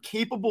lineup that are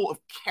capable of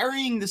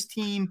carrying this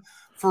team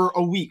for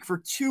a week,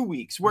 for 2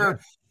 weeks,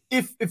 where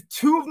if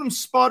 2 of them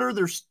sputter,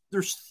 there's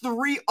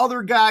 3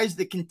 other guys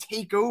that can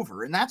take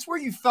over. And that's where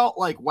you felt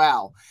like,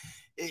 wow,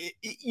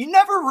 you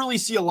never really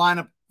see a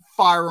lineup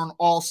fire on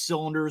all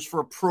cylinders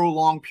for a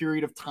prolonged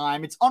period of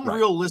time. It's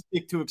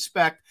unrealistic to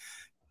expect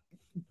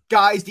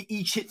guys to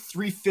each hit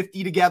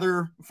 350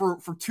 together for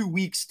 2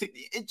 weeks.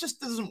 It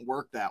just doesn't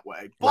work that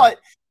way. But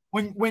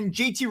when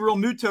JT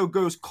Realmuto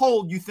goes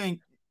cold, you think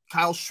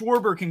Kyle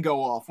Schwarber can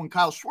go off. When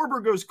Kyle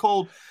Schwarber goes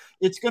cold,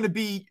 it's going to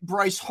be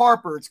Bryce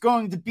Harper. It's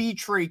going to be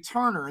Trey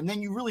Turner. And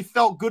then you really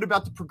felt good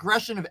about the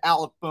progression of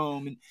Alec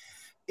Bohm. And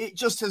it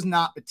just has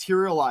not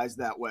materialized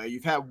that way.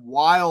 You've had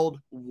wild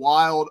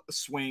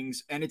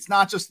swings, and it's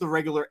not just the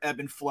regular ebb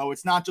and flow.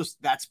 It's not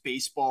just that's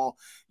baseball.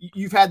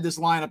 You've had this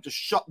lineup just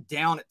shut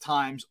down at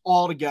times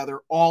all together,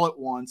 all at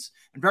once,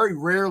 and very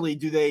rarely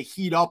do they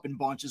heat up in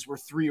bunches where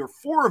 3 or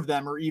 4 of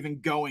them are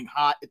even going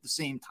hot at the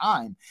same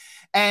time.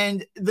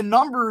 And the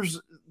numbers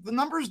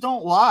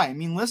don't lie. I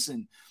mean,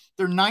 listen,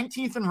 they're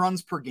 19th in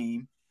runs per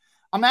game.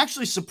 I'm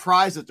actually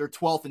surprised that they're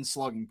 12th in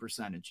slugging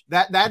percentage.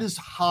 That is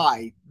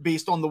high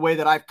based on the way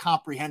that I've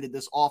comprehended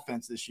this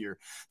offense this year.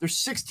 They're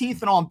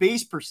 16th in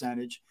on-base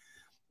percentage.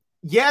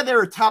 Yeah,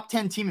 they're a top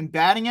 10 team in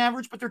batting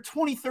average, but they're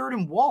 23rd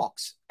in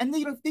walks. And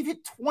they've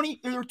hit 20.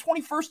 They're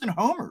 21st in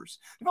homers.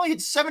 They've only hit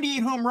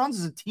 78 home runs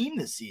as a team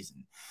this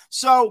season.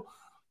 So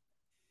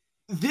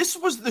this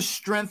was the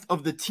strength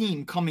of the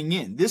team coming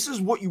in. This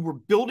is what you were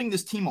building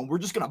this team on. We're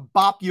just going to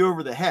bop you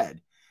over the head.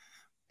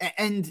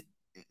 And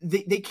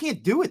they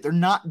can't do it. They're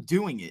not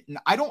doing it. And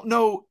I don't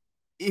know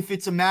if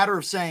it's a matter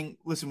of saying,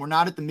 listen, we're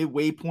not at the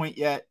midway point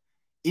yet.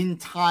 In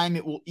time,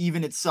 it will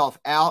even itself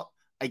out.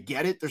 I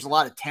get it. There's a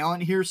lot of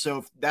talent here. So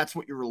if that's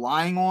what you're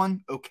relying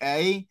on,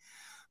 okay.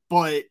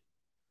 But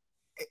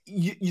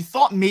you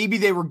thought maybe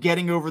they were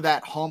getting over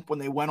that hump when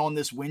they went on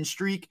this win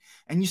streak.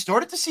 And you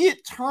started to see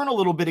it turn a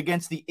little bit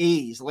against the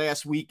A's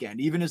last weekend,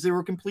 even as they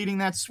were completing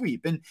that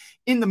sweep. And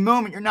in the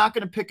moment, you're not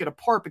going to pick it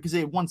apart because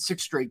they had won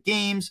 6 straight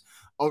games.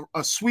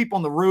 A sweep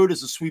on the road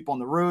is a sweep on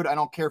the road. I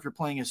don't care if you're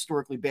playing a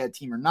historically bad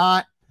team or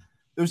not.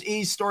 Those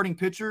A's starting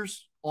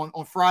pitchers on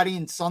Friday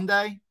and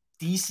Sunday,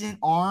 decent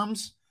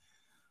arms.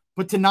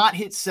 But to not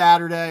hit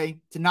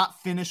Saturday, to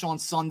not finish on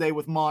Sunday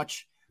with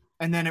much,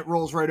 and then it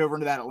rolls right over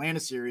into that Atlanta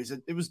series.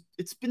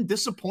 It's been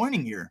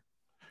disappointing here.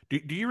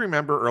 Do you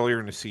remember earlier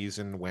in the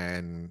season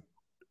when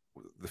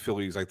the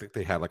Phillies, I think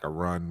they had like a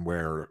run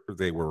where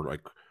they were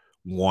like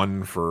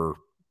 1 for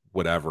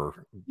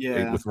whatever,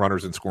 with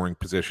runners in scoring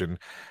position,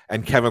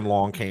 and Kevin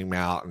Long came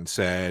out and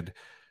said,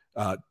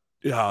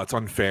 it's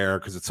unfair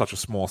because it's such a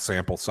small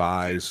sample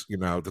size,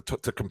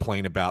 to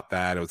complain about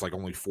that. It was like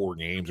only 4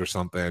 games or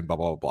something, blah,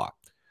 blah, blah.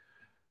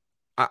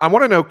 I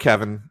want to know,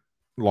 Kevin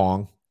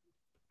Long,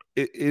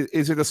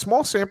 is it a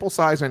small sample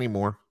size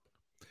anymore?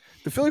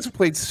 The Phillies have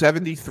played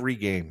 73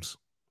 games.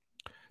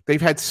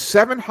 They've had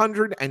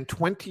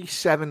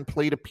 727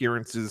 plate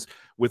appearances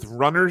with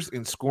runners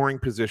in scoring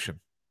position.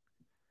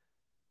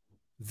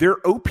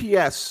 Their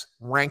OPS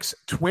ranks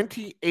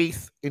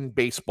 28th in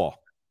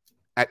baseball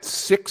at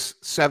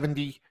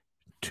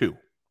 672.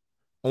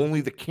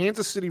 Only the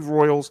Kansas City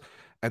Royals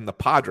and the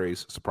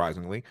Padres,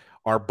 surprisingly,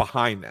 are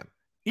behind them.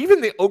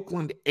 Even the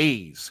Oakland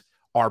A's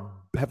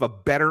have a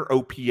better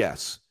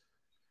OPS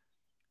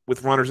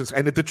with runners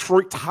and the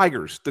Detroit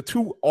Tigers, the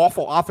 2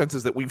 awful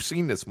offenses that we've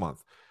seen this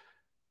month,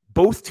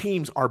 both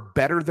teams are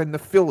better than the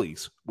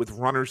Phillies with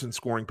runners in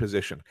scoring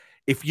position.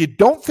 If you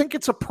don't think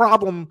it's a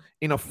problem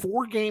in a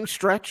 4-game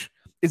stretch,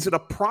 is it a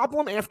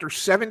problem after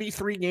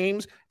 73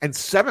 games and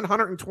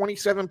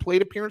 727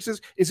 plate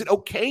appearances? Is it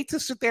okay to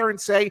sit there and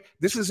say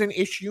this is an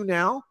issue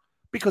now?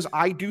 Because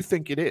I do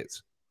think it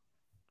is.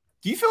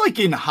 Do you feel like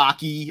in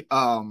hockey,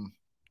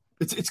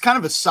 it's kind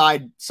of a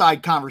side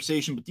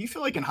conversation, but do you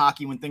feel like in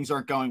hockey when things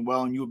aren't going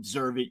well and you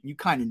observe it, you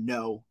kind of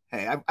know,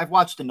 hey, I've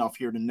watched enough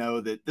here to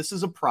know that this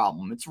is a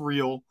problem. It's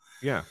real.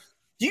 Yeah.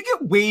 Do you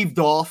get waved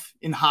off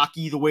in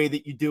hockey the way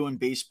that you do in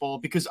baseball?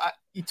 Because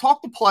you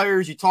talk to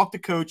players, you talk to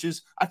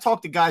coaches. I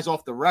talk to guys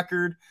off the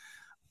record.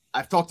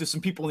 I've talked to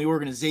some people in the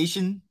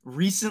organization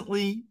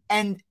recently,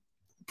 and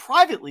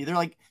privately, they're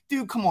like,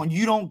 dude, come on,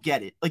 you don't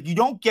get it. Like, you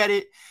don't get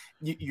it.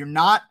 You're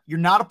not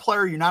a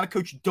player. You're not a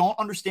coach. You don't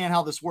understand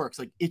how this works.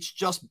 Like, it's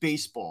just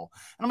baseball.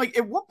 And I'm like,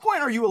 at what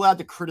point are you allowed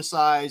to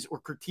criticize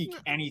or critique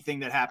anything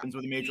that happens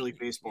with a Major League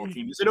Baseball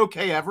team? Is it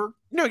okay ever?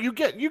 No, you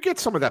get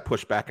some of that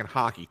pushback in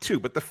hockey too.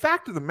 But the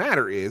fact of the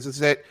matter is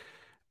that,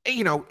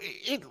 you know,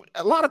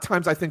 a lot of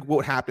times I think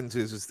what happens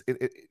is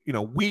you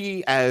know,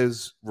 we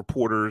as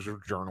reporters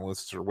or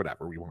journalists or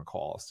whatever we want to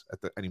call us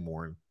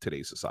anymore in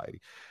today's society,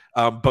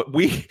 but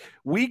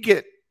we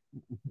get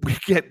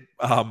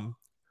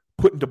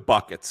put into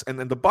buckets, and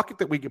then the bucket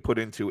that we get put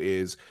into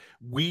is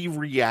we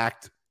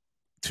react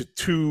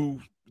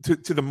to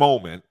the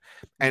moment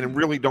and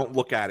really don't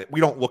look at it. We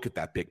don't look at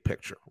that big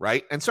picture,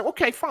 right? And so,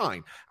 okay,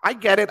 fine. I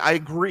get it. I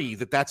agree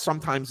that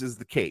sometimes is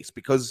the case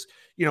because,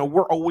 you know,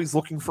 we're always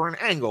looking for an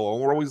angle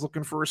and we're always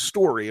looking for a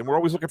story and we're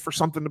always looking for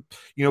something to,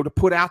 you know, to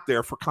put out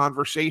there for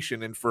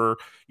conversation and for,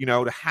 you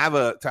know, to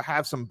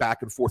have some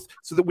back and forth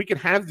so that we can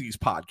have these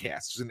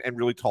podcasts and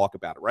really talk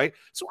about it, right?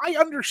 So I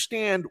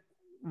understand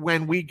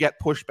when we get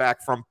pushback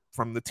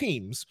from the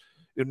teams,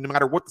 no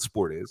matter what the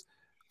sport is.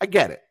 I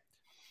get it.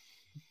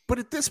 But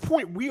at this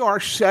point, we are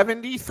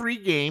 73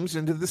 games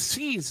into the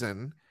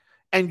season,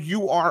 and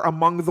you are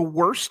among the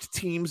worst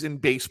teams in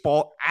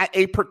baseball at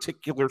a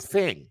particular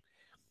thing.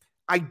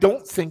 I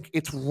don't think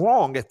it's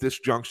wrong at this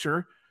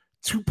juncture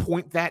to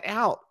point that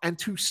out and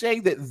to say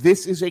that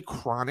this is a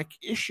chronic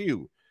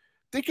issue.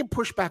 They can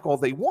push back all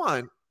they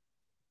want,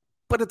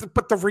 but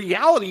the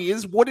reality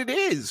is what it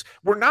is.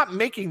 We're not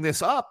making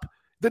this up.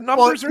 The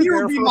numbers are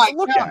there for us to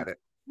look at it.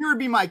 Here would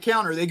be my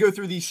counter. They go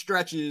through these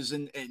stretches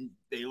and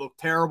they look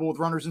terrible with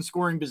runners in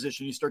scoring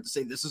position. You start to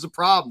say, this is a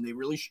problem. They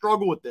really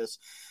struggle with this.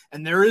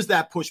 And there is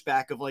that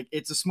pushback of like,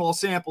 it's a small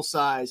sample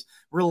size.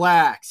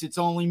 Relax. It's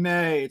only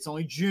May. It's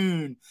only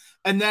June.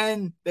 And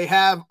then they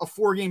have a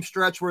 4-game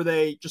stretch where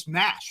they just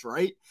mash,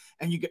 right?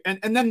 And you get,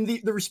 and then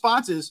the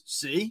response is,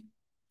 see,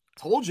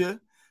 told you.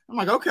 I'm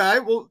like, okay,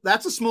 well,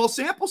 that's a small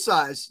sample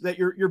size that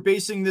you're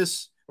basing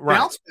this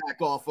bounce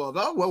back off of.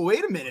 Oh, well,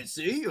 wait a minute.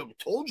 See, I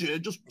told you,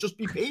 just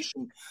be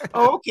patient.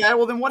 Oh, okay.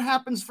 Well, then what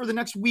happens for the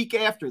next week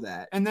after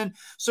that? And then,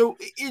 so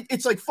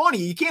it's like funny.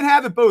 You can't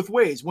have it both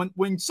ways.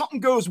 When something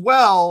goes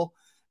well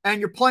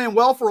and you're playing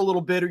well for a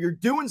little bit, or you're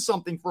doing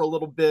something for a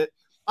little bit,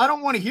 I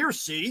don't want to hear,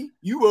 see,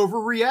 you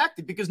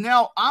overreacted, because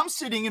now I'm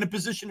sitting in a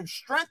position of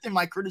strength in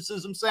my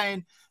criticism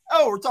saying,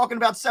 oh, we're talking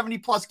about 70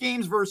 plus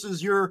games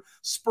versus your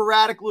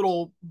sporadic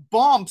little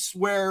bumps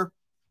where,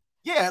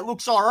 yeah, it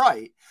looks all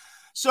right.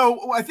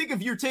 So I think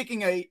if you're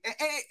taking and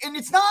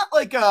it's not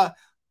like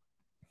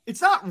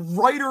it's not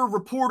writer,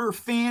 reporter,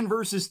 fan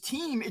versus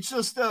team. It's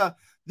just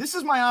this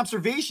is my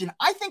observation.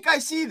 I think I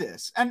see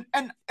this. And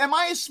am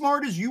I as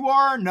smart as you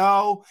are?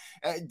 No.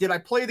 Did I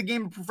play the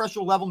game at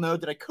professional level? No.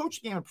 Did I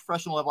coach the game at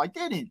professional level? I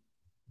didn't.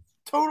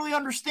 Totally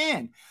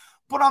understand.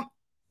 But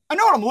I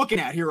know what I'm looking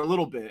at here a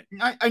little bit.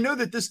 I know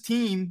that this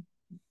team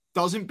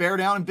doesn't bear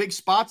down in big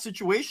spots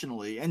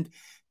situationally, and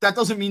that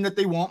doesn't mean that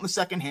they won't in the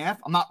second half.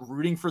 I'm not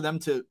rooting for them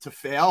to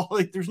fail.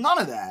 Like, there's none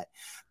of that.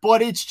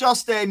 But it's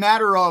just a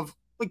matter of,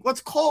 like,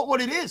 let's call it what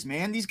it is,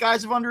 man. These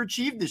guys have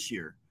underachieved this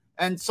year.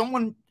 And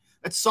someone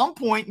at some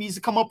point needs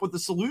to come up with a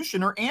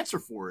solution or answer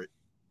for it.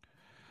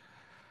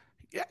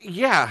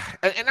 Yeah.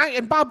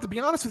 And Bob, to be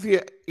honest with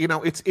you, you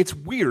know, it's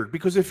weird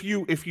because if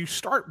you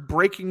start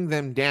breaking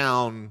them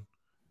down,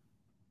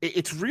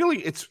 it's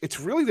really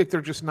that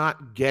they're just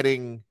not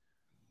getting,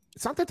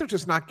 it's not that they're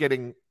just not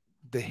getting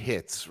the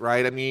hits,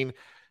 right? I mean,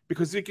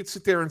 because you could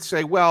sit there and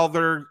say, well,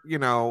 they're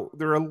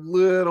a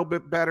little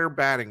bit better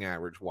batting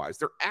average wise.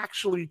 They're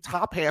actually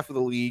top half of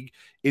the league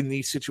in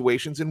these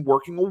situations and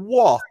working a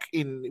walk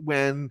in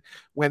when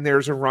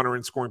there's a runner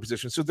in scoring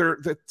position. So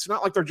it's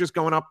not like they're just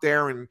going up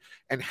there and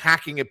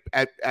hacking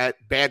at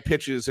bad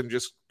pitches and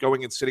just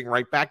going and sitting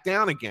right back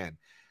down again.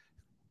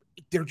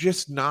 They're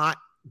just not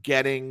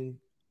getting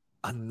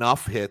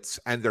enough hits,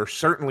 and they're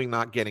certainly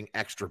not getting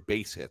extra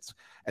base hits.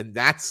 And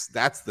that's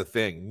the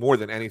thing more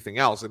than anything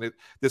else. And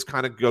this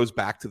kind of goes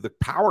back to the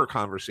power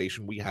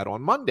conversation we had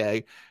on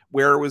Monday,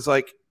 where it was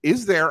like,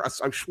 is there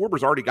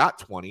Schwarber's already got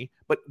 20,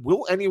 but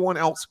will anyone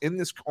else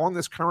on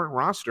this current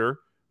roster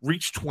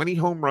reach 20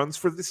 home runs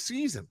for the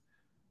season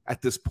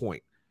at this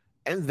point?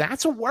 And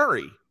that's a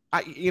worry.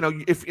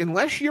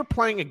 Unless you're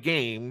playing a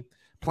game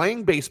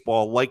playing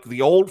baseball like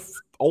the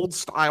old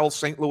style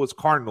St. Louis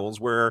Cardinals,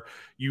 where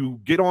you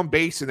get on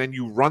base and then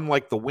you run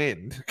like the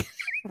wind,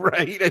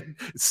 right? And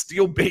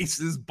steal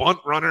bases, bunt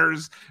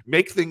runners,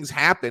 make things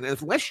happen.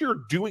 And unless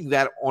you're doing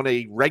that on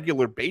a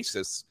regular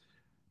basis,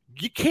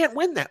 you can't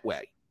win that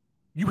way.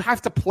 You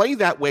have to play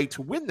that way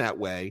to win that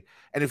way.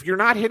 And if you're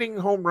not hitting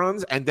home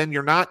runs and then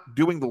you're not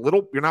doing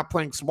you're not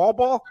playing small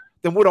ball,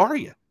 then what are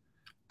you?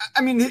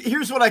 I mean,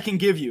 here's what I can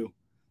give you.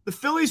 The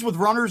Phillies with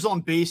runners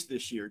on base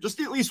this year, just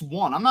at least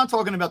one. I'm not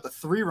talking about the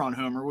 3-run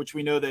homer, which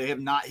we know they have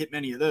not hit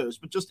many of those,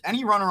 but just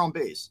any runner on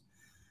base.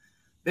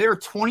 They are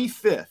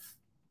 25th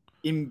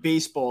in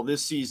baseball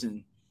this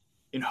season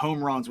in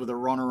home runs with a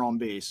runner on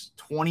base,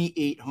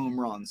 28 home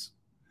runs.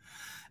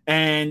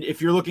 And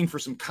if you're looking for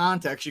some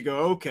context, you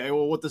go, okay,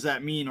 well, what does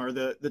that mean? Are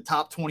the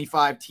top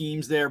 25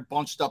 teams there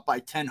bunched up by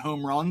 10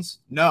 home runs?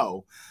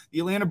 No. The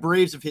Atlanta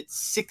Braves have hit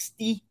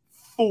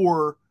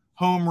 64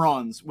 home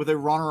runs with a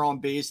runner on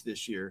base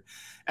this year.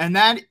 And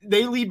that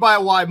they lead by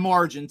a wide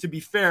margin, to be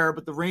fair,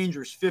 but the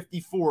Rangers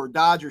 54,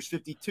 Dodgers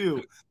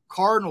 52,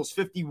 Cardinals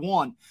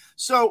 51.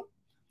 So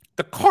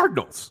the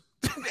Cardinals.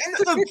 And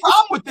the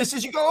problem with this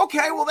is you go,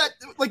 okay, well, that,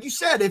 like you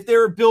said, if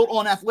they're built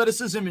on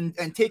athleticism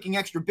and taking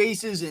extra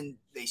bases and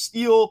they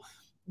steal,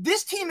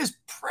 this team is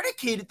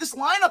predicated. This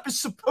lineup is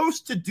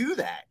supposed to do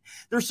that.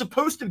 They're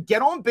supposed to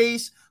get on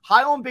base,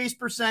 high on base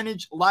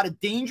percentage, a lot of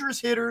dangerous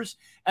hitters,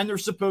 and they're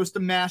supposed to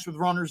mash with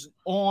runners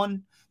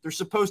on. They're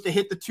supposed to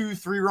hit the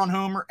 2-3-run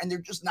homer, and they're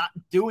just not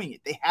doing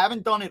it. They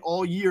haven't done it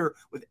all year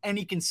with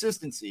any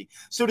consistency.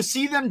 So to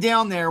see them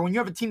down there when you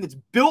have a team that's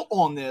built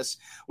on this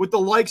with the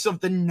likes of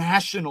the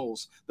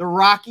Nationals, the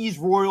Rockies,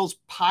 Royals,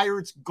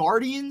 Pirates,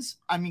 Guardians,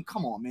 I mean,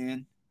 come on,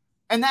 man.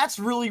 And that's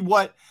really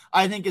what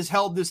I think has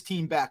held this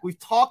team back. We've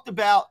talked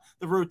about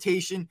the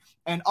rotation,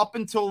 and up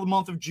until the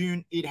month of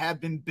June, it had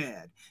been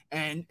bad.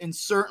 And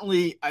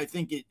certainly I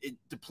think it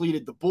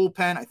depleted the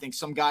bullpen. I think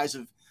some guys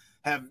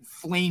have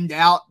flamed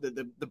out,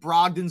 the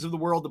Brogdons of the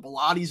world, the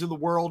Bilattis of the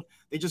world.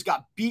 They just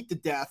got beat to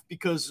death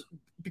because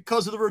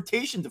of the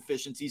rotation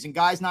deficiencies and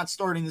guys not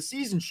starting the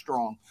season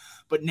strong.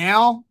 But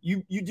now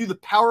you do the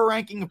power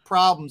ranking of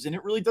problems, and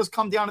it really does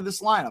come down to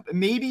this lineup. And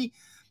maybe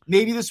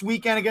this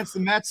weekend against the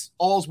Mets,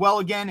 all's well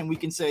again, and we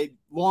can say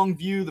long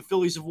view, the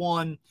Phillies have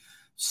won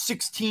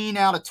 16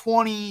 out of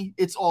 20.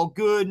 It's all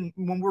good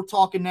when we're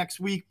talking next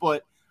week,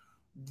 but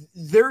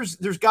there's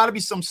got to be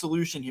some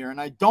solution here.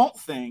 And I don't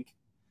think,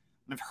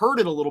 and I've heard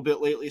it a little bit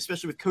lately,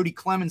 especially with Cody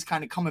Clemens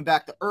kind of coming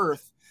back to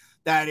earth,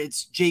 that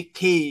it's Jake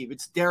Cave,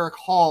 it's Derek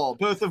Hall,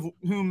 both of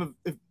whom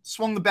have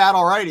swung the bat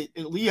all right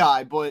at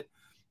Lehigh, but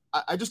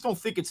I just don't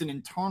think it's an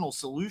internal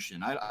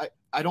solution.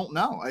 I don't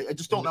know. I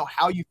just don't know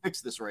how you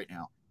fix this right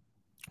now.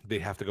 They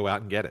have to go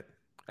out and get it.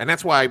 And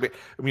that's why,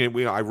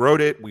 I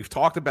wrote it. We've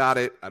talked about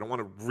it. I don't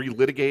want to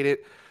relitigate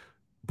it.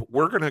 But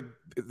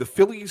the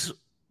Phillies'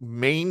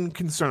 main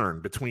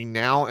concern between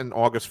now and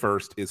August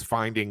 1st is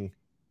finding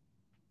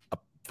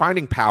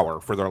power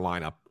for their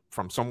lineup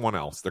from someone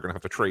else. They're going to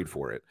have to trade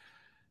for it.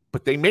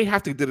 But they may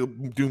have to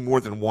do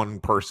more than one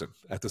person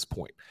at this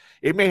point.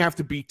 It may have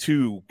to be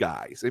two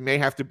guys. It may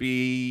have to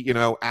be,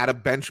 add a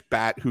bench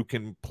bat who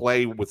can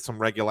play with some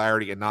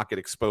regularity and not get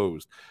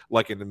exposed,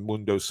 like in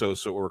Mundo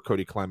Sosa or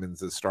Cody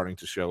Clemens is starting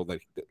to show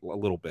like a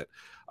little bit.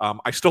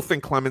 I still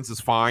think Clemens is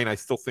fine. I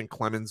still think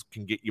Clemens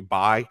can get you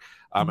by.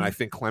 And I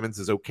think Clemens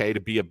is okay to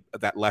be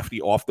that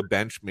lefty off the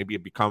bench. Maybe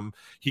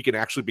he can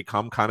actually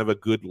become kind of a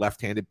good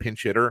left-handed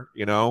pinch hitter,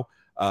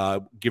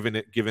 given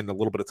a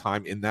little bit of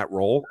time in that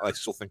role. I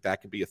still think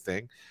that could be a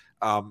thing.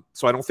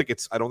 So I don't think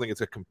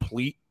it's a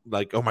complete,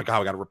 like, oh my God,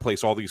 we got to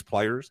replace all these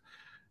players,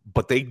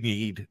 but they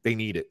need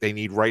it. They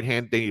need right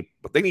hand. They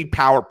need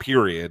power,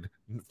 period,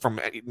 from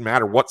no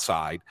matter what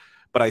side.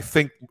 But I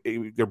think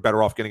they're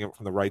better off getting it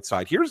from the right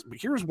side.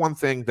 Here's one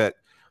thing that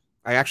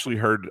I actually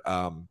heard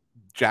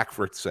Jack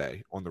Fritz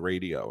say on the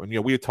radio.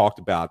 And, we had talked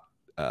about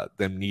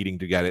them needing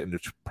to get it, and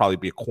it should probably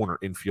be a corner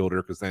infielder,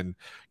 because then,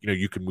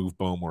 you can move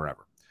Bohm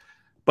wherever.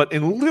 But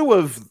in lieu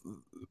of,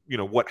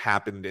 what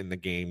happened in the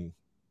game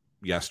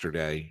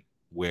yesterday,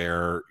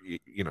 where,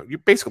 you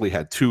basically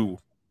had two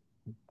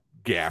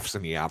gaffes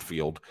in the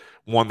outfield,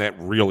 one that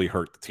really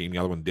hurt the team, the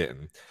other one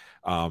didn't.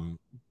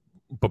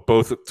 But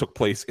both took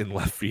place in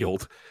left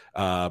field.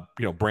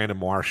 Brandon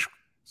Marsh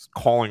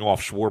calling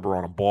off Schwarber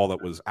on a ball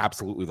that was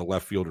absolutely the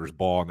left fielder's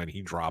ball, and then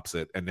he drops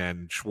it. And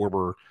then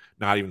Schwarber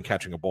not even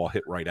catching a ball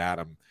hit right at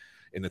him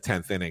in the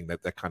 10th inning.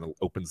 That kind of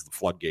opens the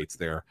floodgates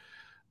there.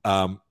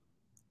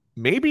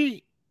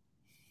 Maybe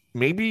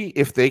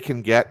if they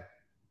can get,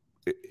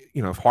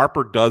 if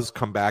Harper does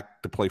come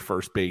back to play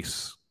first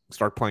base,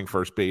 start playing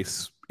first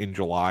base in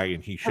July,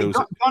 and he shows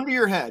it. Gun to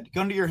your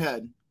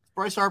head.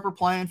 Bryce Harper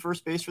playing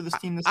first base for this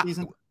team this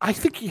season? I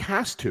think he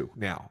has to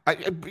now.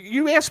 If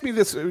you asked me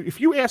this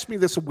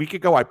a week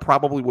ago, I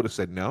probably would have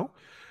said no,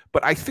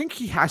 but I think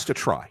he has to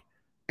try.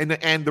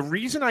 And the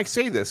reason I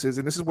say this is,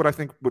 and this is what I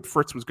think what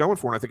Fritz was going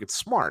for, and I think it's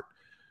smart.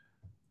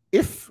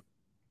 If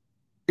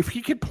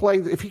he could play,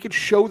 if he could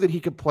show that he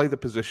could play the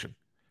position,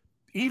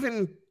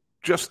 even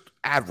just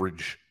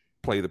average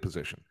play the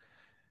position,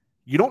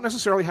 You don't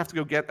necessarily have to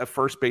go get a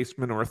first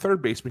baseman or a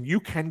third baseman. You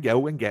can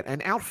go and get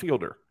an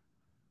outfielder.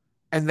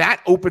 And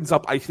that opens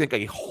up, I think,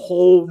 a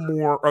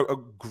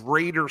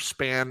greater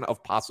span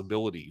of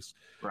possibilities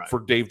for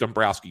Dave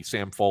Dombrowski,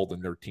 Sam Fold,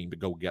 and their team to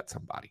go get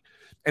somebody.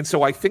 And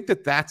so I think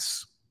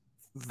that's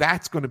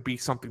going to be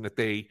something that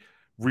they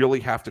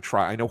really have to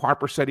try. I know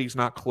Harper said he's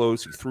not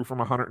close. He threw from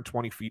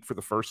 120 feet for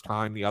the first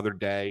time the other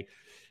day.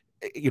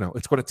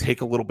 It's going to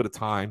take a little bit of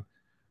time.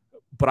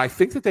 But I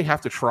think that they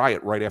have to try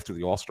it right after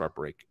the All-Star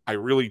break. I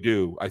really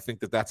do. I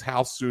think that that's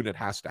how soon it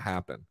has to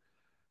happen.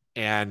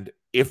 And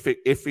if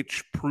it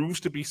proves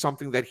to be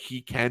something that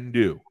he can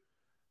do,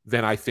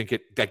 then I think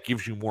that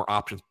gives you more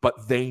options.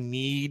 But they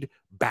need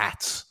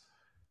bats.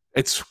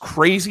 It's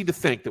crazy to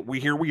think that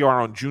we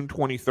are on June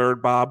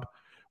 23rd, Bob,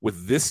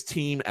 with this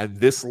team and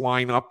this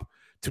lineup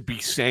to be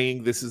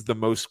saying this is the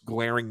most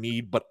glaring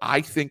need. But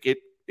I think it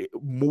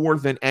more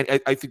than,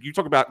 and I think you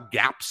talk about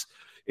gaps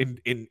in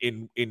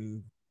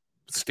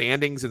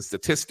standings and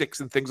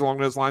statistics and things along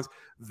those lines.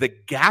 The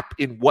gap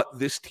in what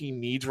this team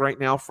needs right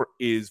now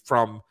is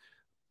from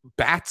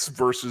bats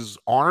versus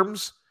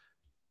arms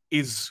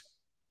is,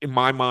 in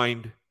my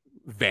mind,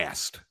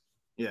 vast.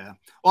 Yeah.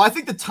 Well, I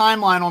think the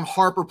timeline on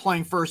Harper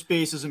playing first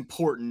base is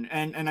important,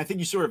 and I think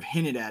you sort of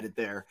hinted at it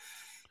there.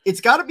 It's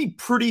got to be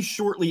pretty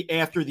shortly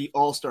after the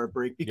All-Star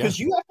break because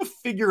you have to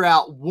figure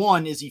out,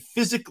 one, is he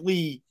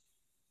physically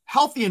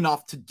healthy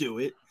enough to do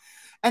it?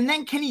 And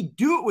then can he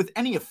do it with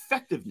any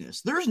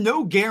effectiveness? There's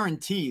no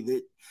guarantee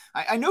that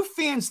I know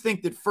fans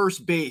think that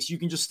first base, you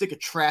can just stick a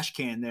trash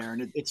can there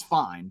and it's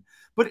fine.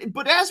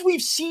 But as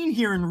we've seen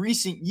here in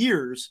recent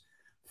years,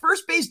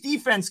 first base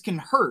defense can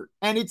hurt,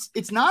 and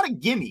it's not a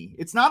gimme.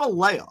 It's not a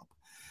layup.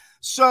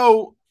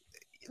 So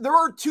there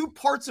are two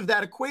parts of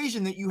that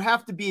equation that you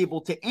have to be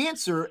able to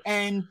answer,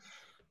 and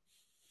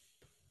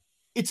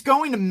it's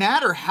going to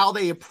matter how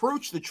they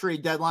approach the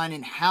trade deadline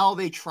and how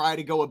they try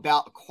to go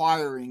about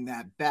acquiring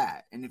that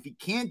bat. And if he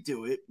can't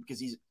do it because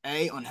he's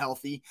A,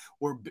 unhealthy,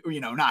 or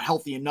not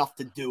healthy enough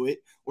to do it,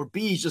 or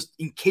B, he's just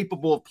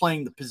incapable of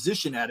playing the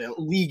position at a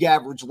league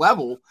average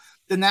level,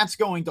 then that's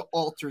going to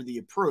alter the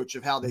approach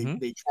of how they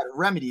try to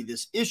remedy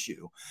this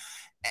issue.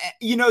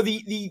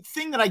 The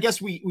thing that I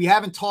guess we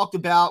haven't talked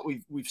about,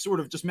 we've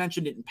sort of just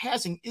mentioned it in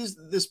passing, is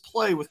this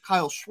play with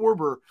Kyle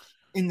Schwarber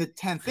in the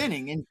 10th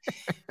inning. And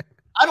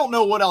I don't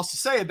know what else to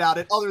say about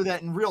it other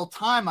than in real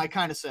time, I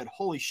kind of said,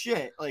 holy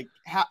shit, like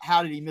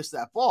how did he miss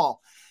that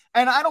ball?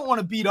 And I don't want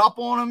to beat up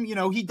on him.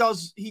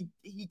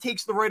 He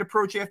takes the right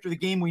approach after the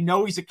game. We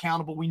know he's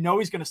accountable. We know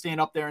he's going to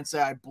stand up there and say,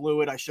 I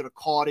blew it. I should have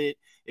caught it.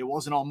 It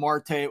wasn't on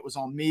Marte. It was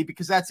on me,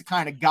 because that's the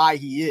kind of guy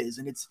he is.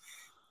 And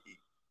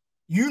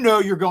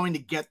you're going to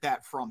get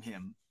that from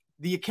him.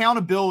 The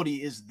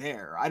accountability is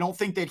there. I don't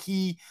think that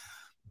he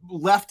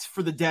left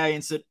for the day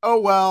and said, oh,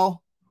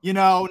 well,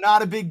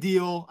 not a big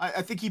deal.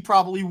 I think he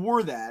probably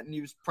wore that, and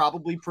he was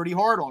probably pretty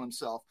hard on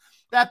himself.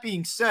 That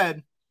being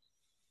said,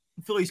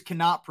 the Phillies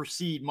cannot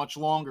proceed much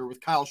longer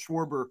with Kyle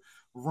Schwarber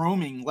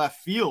roaming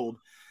left field,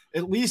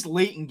 at least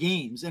late in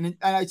games. And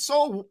I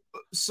saw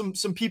some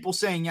people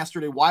saying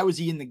yesterday, why was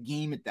he in the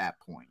game at that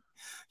point?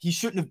 He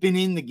shouldn't have been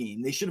in the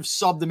game. They should have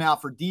subbed him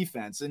out for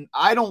defense. And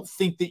I don't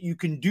think that you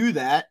can do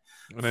that.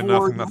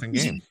 Nothing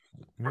game.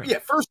 Yeah,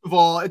 first of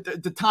all,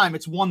 at the time,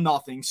 it's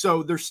 1-0.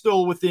 So they're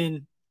still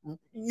within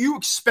 – you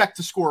expect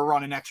to score a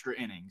run in extra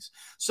innings.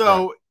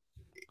 So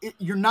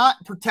you're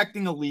not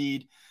protecting the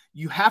lead.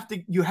 You have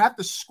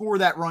to score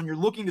that run. You're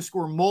looking to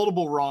score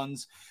multiple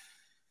runs.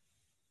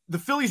 The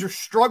Phillies are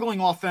struggling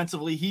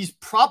offensively. He's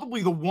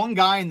probably the one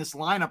guy in this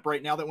lineup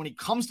right now that when he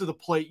comes to the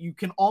plate, you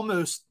can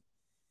almost,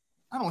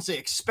 I don't want to say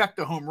expect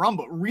a home run,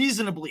 but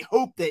reasonably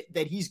hope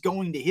that he's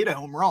going to hit a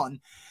home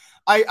run.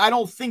 I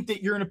don't think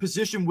that you're in a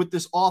position with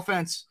this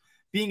offense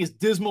being as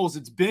dismal as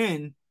it's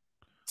been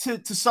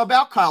to sub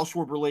out Kyle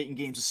Schwarber late in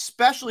games,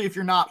 especially if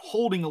you're not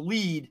holding a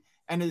lead,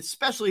 and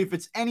especially if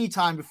it's any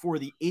time before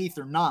the 8th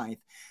or 9th.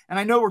 And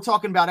I know we're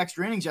talking about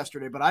extra innings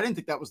yesterday, but I didn't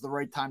think that was the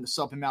right time to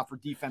sub him out for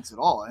defense at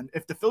all. And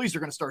if the Phillies are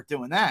going to start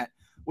doing that,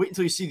 wait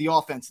until you see the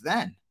offense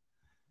then.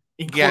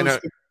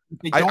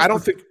 I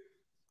don't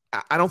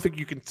think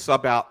you can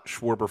sub out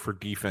Schwarber for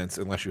defense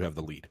unless you have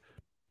the lead.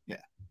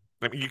 Yeah.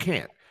 I mean, you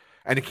can't.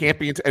 And it can't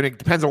be, and it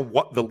depends on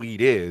what the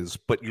lead is,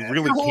 but you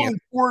really can't.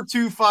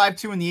 4-2,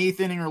 5-2 in the 8th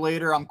inning or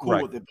later, I'm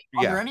cool with it.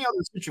 But under Yeah. any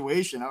other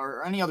situation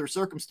or any other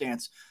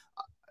circumstance,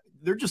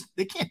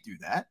 they can't do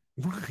that.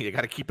 You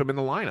got to keep him in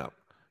the lineup.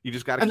 You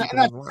just got to And keep him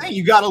in the that's lineup. the thing,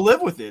 you got to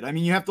live with it. I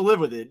mean, you have to live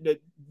with it. At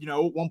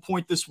one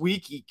point this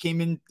week, he came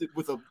in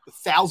with a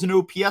 1,000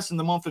 OPS in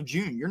the month of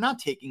June. You're not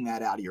taking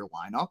that out of your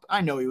lineup.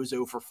 I know he was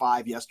 0 for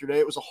 5 yesterday.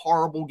 It was a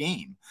horrible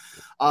game.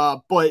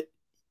 But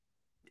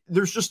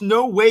there's just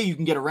no way you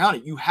can get around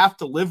it. You have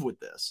to live with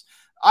this.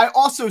 I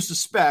also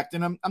suspect,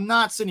 and I'm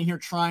not sitting here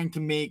trying to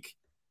make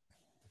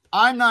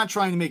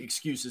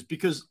excuses,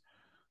 because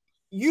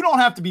you don't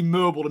have to be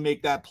mobile to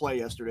make that play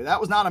yesterday. That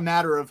was not a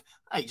matter of,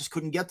 he just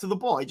couldn't get to the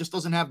ball. He just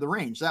doesn't have the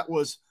range. That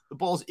was, the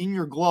ball's in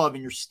your glove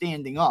and you're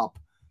standing up,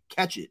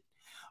 catch it.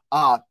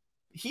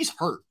 He's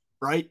hurt,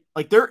 right?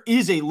 Like, there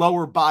is a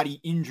lower body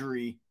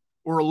injury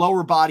or a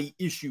lower body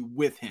issue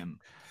with him.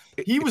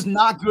 He was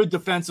not good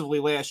defensively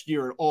last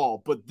year at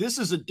all, but this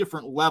is a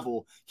different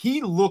level.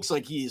 He looks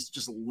like he is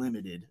just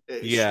limited.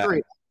 Yeah.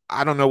 Straight.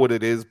 I don't know what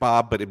it is,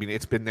 Bob, but I mean,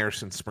 it's been there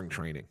since spring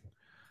training.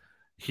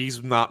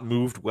 He's not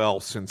moved well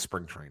since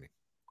spring training.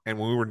 And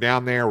when we were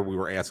down there, we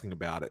were asking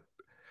about it.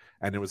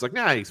 And it was like,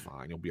 nah, he's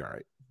fine. He'll be all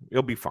right.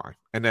 He'll be fine.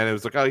 And then it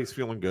was like, oh, he's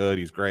feeling good.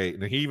 He's great.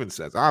 And he even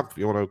says, I'm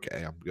feeling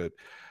okay. I'm good.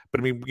 But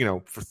I mean,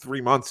 for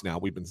 3 months now,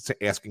 we've been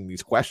asking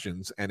these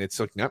questions, and it's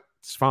like, nope,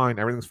 it's fine.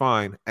 Everything's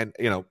fine. And,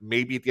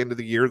 maybe at the end of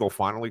the year, they'll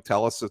finally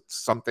tell us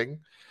it's something.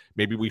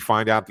 Maybe we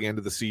find out at the end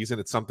of the season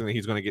it's something that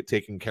he's going to get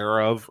taken care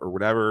of or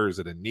whatever. Is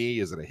it a knee?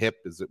 Is it a hip?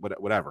 Is it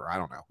whatever? I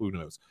don't know. Who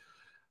knows?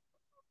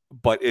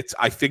 But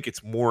I think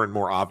it's more and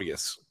more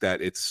obvious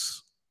that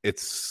it's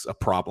a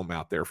problem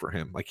out there for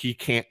him. Like, he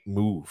can't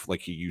move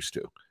like he used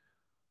to.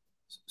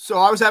 So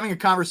I was having a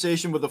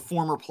conversation with a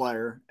former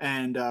player,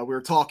 and we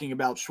were talking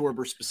about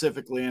Schwarber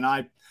specifically,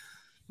 and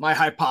my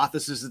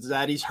hypothesis is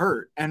that he's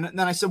hurt. And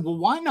then I said, well,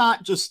 why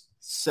not just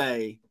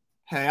say,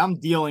 hey, I'm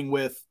dealing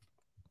with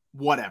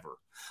whatever.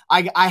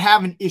 I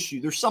have an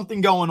issue. There's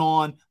something going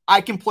on.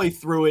 I can play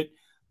through it.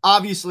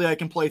 Obviously, I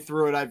can play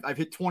through it. I've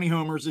hit 20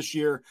 homers this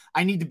year.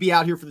 I need to be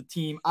out here for the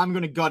team. I'm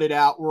going to gut it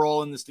out. We're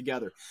all in this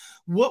together.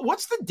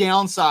 What's the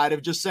downside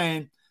of just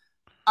saying,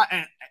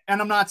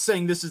 and I'm not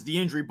saying this is the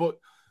injury, but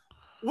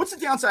what's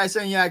the downside of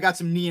saying, yeah, I got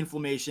some knee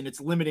inflammation.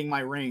 It's limiting my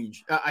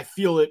range. I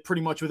feel it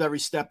pretty much with every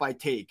step I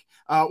take.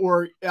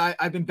 Or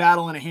I've been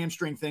battling a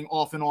hamstring thing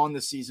off and on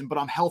this season, but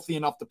I'm healthy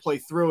enough to play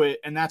through it.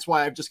 And that's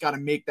why I've just got to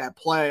make that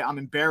play. I'm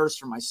embarrassed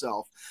for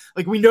myself.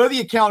 Like, we know the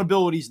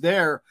accountability's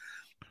there.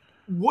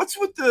 What's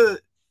with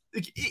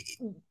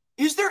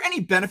is there any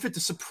benefit to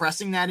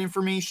suppressing that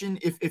information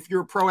if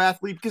you're a pro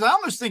athlete? Because I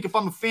almost think if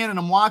I'm a fan and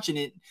I'm watching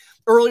it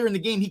earlier in the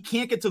game, he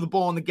can't get to the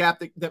ball in the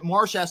gap that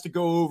Marsh has to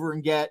go over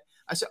and get.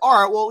 I said,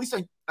 all right, well, at least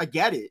I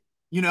get it.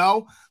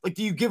 Like,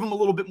 do you give them a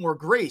little bit more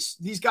grace?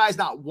 These guys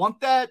not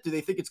want that? Do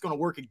they think it's going to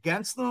work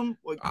against them?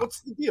 Like,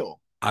 what's the deal?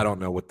 I don't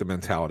know what the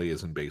mentality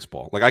is in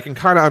baseball. Like, I can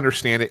kind of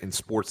understand it in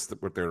sports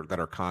that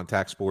are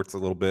contact sports a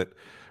little bit,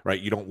 right?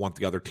 You don't want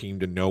the other team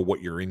to know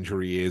what your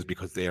injury is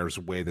because there's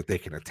a way that they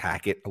can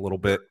attack it a little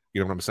bit.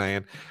 You know what I'm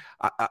saying?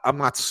 I'm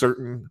not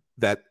certain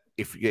that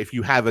if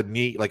you have a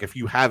knee, like if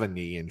you have a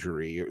knee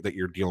injury that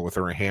you're dealing with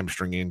or a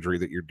hamstring injury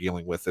that you're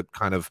dealing with, it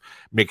kind of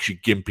makes you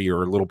gimpy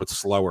or a little bit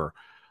slower.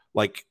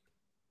 Like,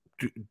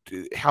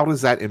 how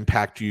does that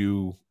impact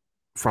you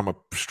from a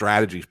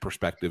strategy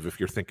perspective if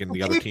you're thinking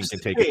the other team can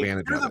take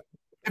advantage of it?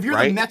 If you're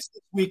the Mets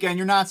this weekend,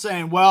 you're not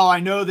saying, well,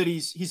 I know that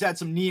he's had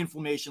some knee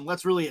inflammation.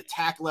 Let's really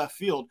attack left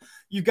field.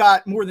 You've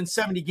got more than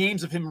 70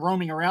 games of him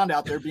roaming around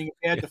out there being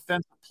a bad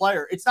defensive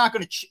player. It's not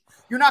going to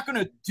you're not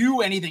going to do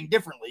anything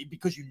differently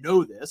because you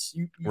know this.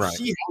 You right.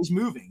 See how he's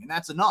moving, and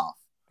that's enough.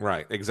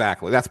 Right,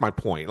 exactly. That's my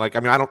point. Like, I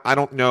mean, I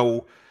don't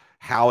know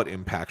how it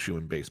impacts you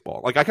in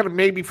baseball. Like, I kind of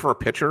maybe for a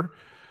pitcher,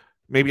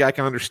 maybe I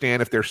can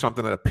understand if there's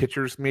something that a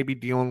pitcher's maybe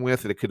dealing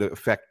with that it could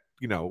affect,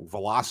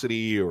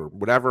 velocity or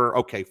whatever.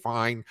 Okay,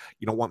 fine.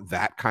 You don't want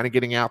that kind of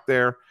getting out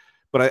there.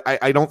 But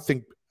I don't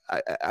think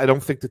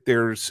that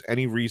there's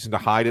any reason to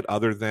hide it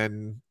other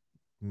than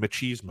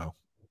machismo.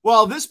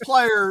 Well, this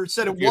player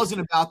said it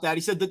wasn't about that.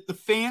 He said that the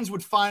fans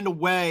would find a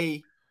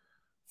way,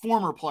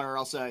 former player,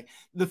 I'll say,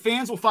 the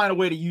fans will find a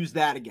way to use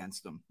that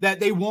against him, that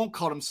they won't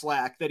cut him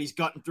slack, that he's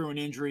gutting through an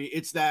injury.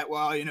 It's that,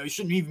 well, he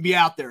shouldn't even be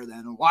out there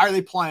then. Why are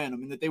they playing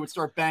him? And that they would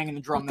start banging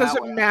the drum. Does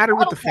it matter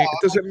what the fans?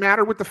 Does it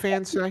matter what the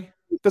fans say?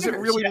 Does it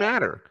really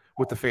matter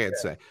what the fans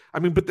say? I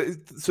mean, but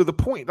so the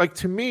point, like,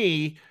 to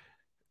me,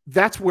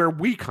 that's where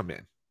we come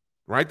in,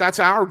 right? That's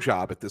our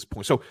job at this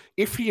point. So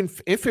if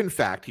in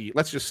fact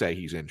let's just say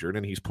he's injured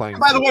and he's playing.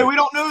 And by the way, we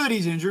don't know that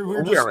he's injured.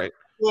 We're just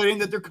speculating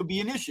that there could be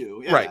an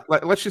issue. Yeah.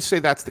 Right. Let's just say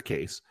that's the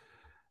case.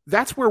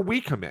 That's where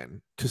we come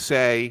in to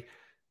say,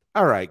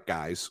 all right,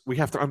 guys, we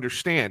have to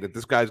understand that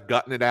this guy's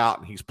gutting it out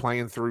and he's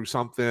playing through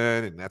something,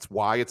 and that's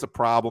why it's a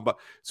problem. But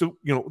so,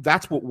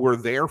 that's what we're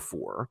there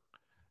for.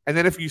 And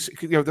then if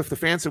if the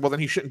fans say, well, then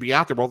he shouldn't be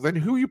out there, well, then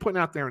who are you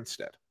putting out there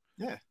instead?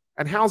 Yeah.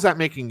 And how's that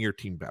making your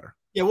team better?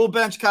 Yeah, we'll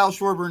bench Kyle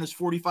Schwarber in his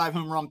 45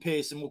 home run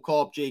pace, and we'll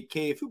call up Jake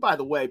Cave, who, by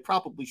the way,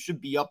 probably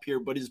should be up here,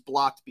 but is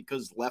blocked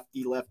because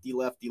lefty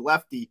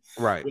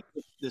right. With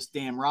this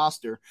damn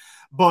roster.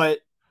 But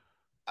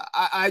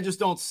I just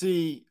don't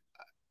see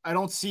an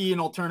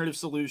alternative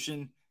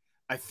solution.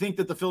 I think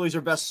that the Phillies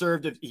are best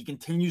served if he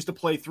continues to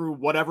play through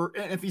whatever.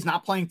 And if he's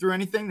not playing through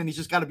anything, then he's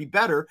just got to be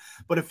better.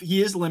 But if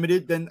he is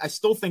limited, then I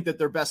still think that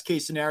their best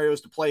case scenario is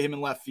to play him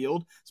in left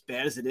field, as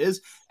bad as it is.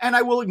 And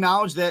I will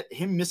acknowledge that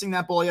him missing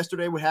that ball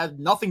yesterday would have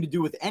nothing to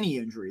do with any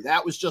injury.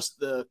 That was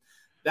the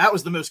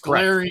most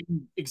glaring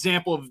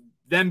example of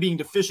them being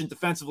deficient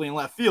defensively in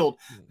left field.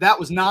 That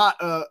was not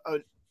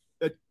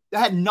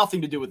that had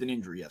nothing to do with an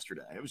injury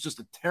yesterday. It was just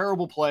a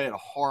terrible play at a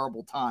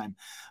horrible time.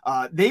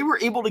 They were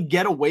able to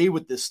get away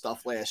with this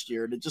stuff last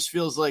year, and it just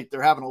feels like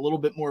they're having a little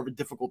bit more of a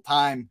difficult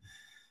time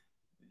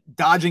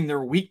dodging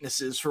their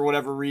weaknesses for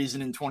whatever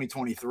reason in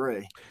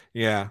 2023.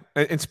 Yeah.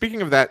 And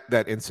speaking of that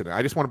incident,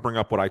 I just want to bring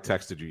up what I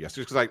texted you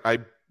yesterday, because I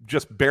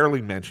just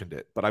barely mentioned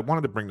it, but I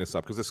wanted to bring this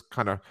up because this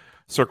kind of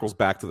circles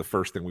back to the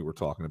first thing we were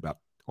talking about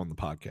on the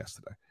podcast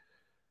today.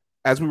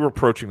 As we were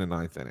approaching the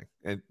 9th inning,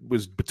 and it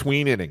was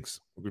between innings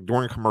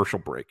during a commercial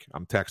break,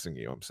 I'm texting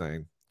you. I'm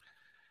saying,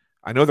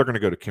 I know they're going to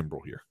go to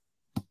Kimbrel here.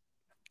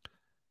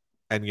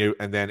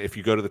 And then if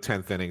you go to the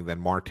 10th inning,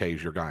 then Marte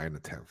is your guy in the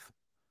 10th.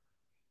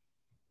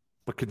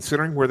 But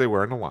considering where they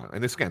were in the line,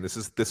 and this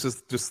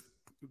is just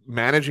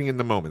managing in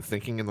the moment,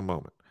 thinking in the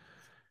moment,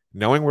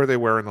 knowing where they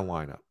were in the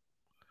lineup,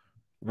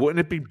 wouldn't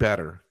it be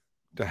better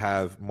to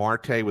have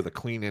Marte with a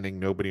clean inning,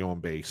 nobody on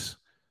base,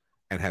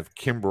 and have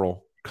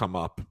Kimbrel come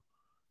up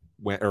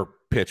or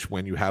pitch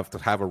when you have to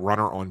have a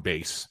runner on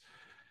base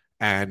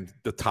and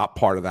the top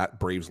part of that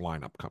Braves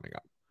lineup coming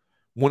up?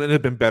 Wouldn't it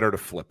have been better to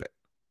flip it?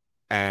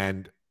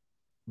 And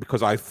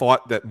because I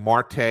thought that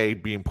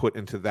Marte being put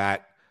into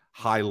that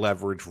high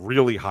leverage,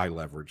 really high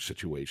leverage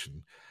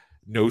situation,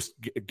 no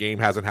game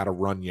hasn't had a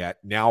run yet.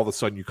 Now all of a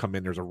sudden you come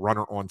in, there's a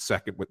runner on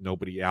second with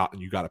nobody out,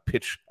 and you got to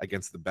pitch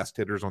against the best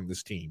hitters on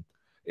this team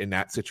in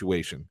that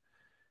situation.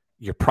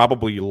 You're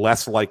probably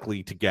less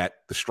likely to get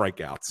the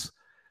strikeouts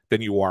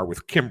than you are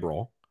with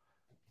Kimbrel,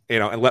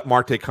 and let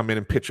Marte come in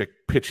and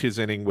pitch his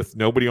inning with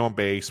nobody on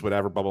base,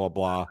 whatever, blah, blah,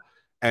 blah.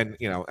 And,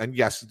 and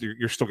yes,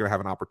 you're still going to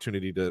have an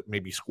opportunity to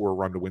maybe score a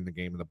run to win the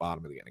game in the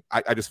bottom of the inning.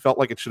 I just felt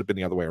like it should have been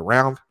the other way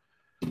around.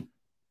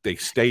 They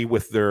stay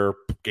with their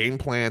game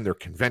plan. They're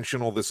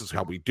conventional. This is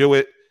how we do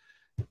it.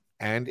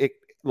 And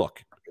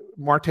look,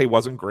 Marte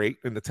wasn't great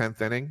in the 10th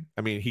inning.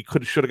 I mean, he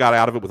should have got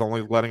out of it with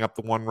only letting up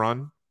the one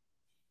run,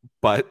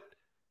 but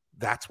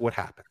that's what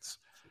happens.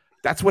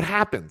 That's what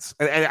happens.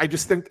 And I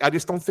just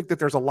don't think that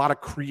there's a lot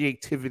of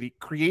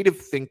creative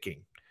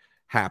thinking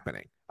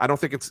happening. I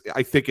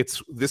think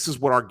this is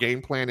what our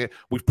game plan is.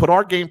 We've put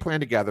our game plan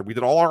together. We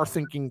did all our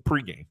thinking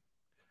pregame.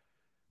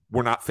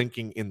 We're not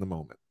thinking in the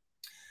moment.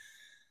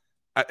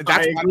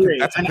 That's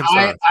a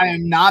concern. I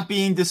am not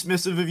being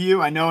dismissive of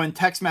you. I know in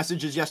text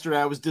messages yesterday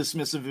I was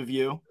dismissive of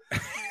you.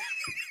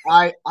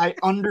 I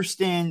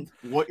understand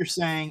what you're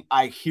saying.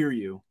 I hear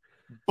you.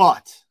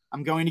 But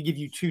I'm going to give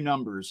you two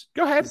numbers.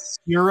 Go ahead.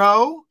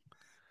 0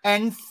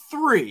 and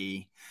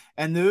 3.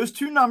 And those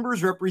two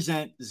numbers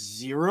represent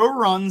 0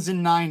 runs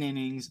in 9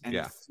 innings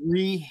and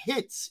 3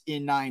 hits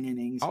in 9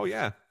 innings. Oh,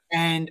 yeah.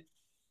 And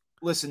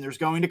listen, there's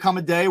going to come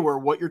a day where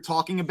what you're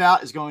talking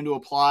about is going to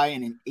apply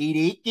in an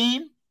 8-8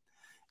 game.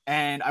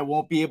 And I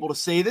won't be able to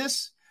say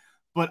this,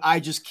 but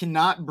I just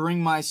cannot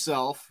bring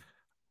myself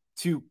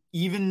to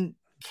even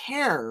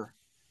care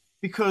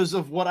because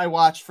of what I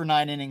watched for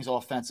 9 innings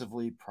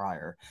offensively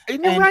prior.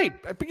 And you're right.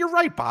 But you're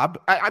right, Bob.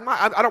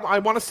 I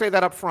want to say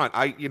that up front.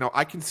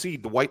 I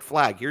concede the white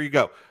flag. Here you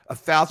go.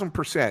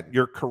 1,000%.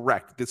 You're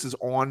correct. This is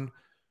on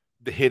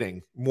the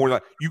hitting more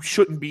like you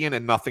shouldn't be in a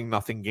nothing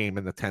game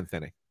in the 10th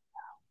inning.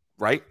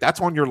 Right? That's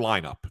on your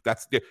lineup.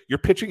 Your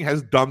pitching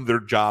has done their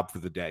job for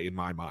the day in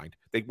my mind.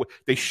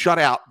 They shut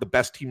out the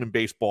best team in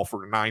baseball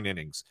for 9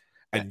 innings.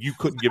 And you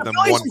couldn't give them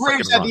one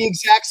Braves had the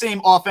exact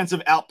same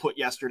offensive output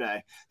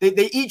yesterday.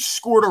 They each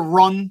scored a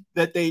run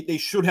that they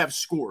should have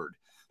scored.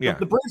 Yeah.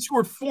 The Braves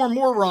scored 4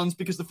 more runs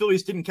because the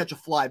Phillies didn't catch a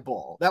fly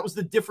ball. That was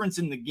the difference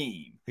in the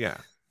game. Yeah.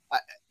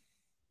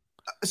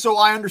 So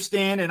I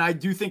understand, and I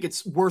do think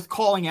it's worth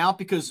calling out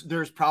because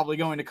there's probably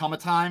going to come a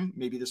time,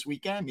 maybe this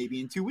weekend,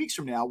 maybe in 2 weeks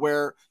from now,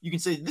 where you can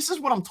say, this is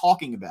what I'm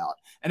talking about.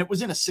 And it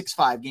was in a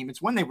 6-5 game.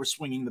 It's when they were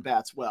swinging the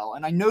bats well.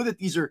 And I know that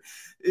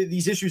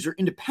these issues are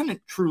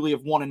independent truly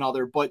of one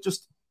another, but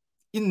just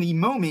in the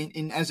moment,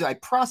 and as I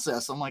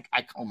process, I'm like,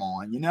 come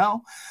on,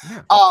 Yeah.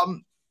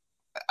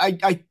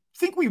 I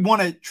think we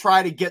want to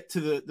try to get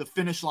to the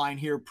finish line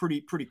here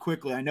pretty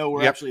quickly. I know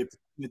we're actually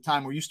the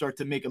time where you start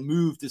to make a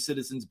move to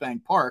Citizens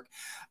Bank Park.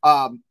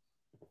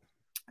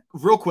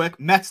 Real quick,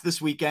 Mets this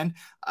weekend.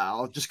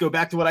 I'll just go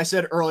back to what I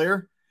said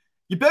earlier.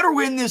 You better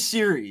win this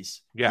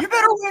series. Yeah. You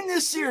better win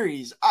this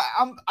series.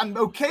 I'm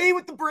okay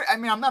with the Braves. I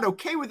mean, I'm not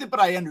okay with it, but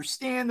I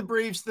understand the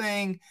Braves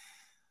thing.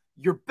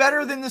 You're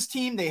better than this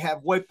team. They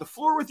have wiped the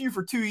floor with you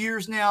for 2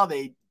 years now.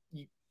 They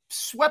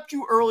swept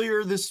you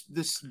earlier this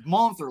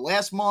month or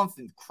last month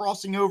and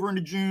crossing over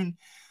into June.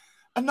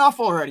 Enough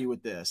already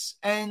with this.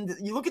 And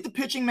you look at the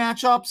pitching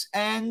matchups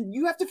and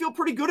you have to feel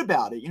pretty good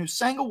about it.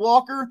 Senga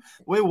Walker,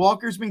 the way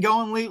Walker's been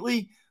going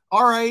lately.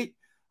 All right.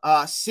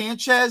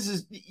 Sanchez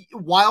is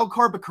wild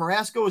card, but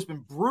Carrasco has been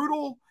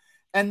brutal.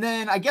 And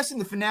then I guess in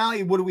the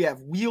finale, what do we have?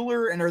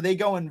 Wheeler, and are they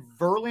going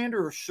Verlander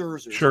or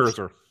Scherzer?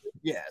 Scherzer.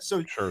 Yeah.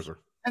 So Scherzer.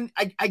 And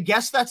I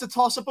guess that's a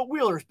toss up, but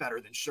Wheeler's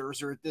better than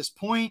Scherzer at this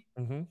point.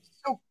 Mm-hmm.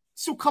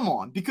 So come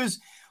on, because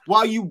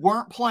while you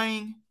weren't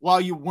playing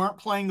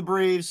the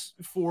Braves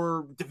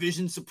for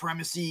division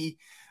supremacy,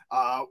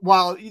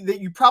 while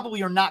you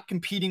probably are not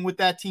competing with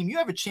that team, you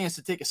have a chance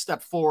to take a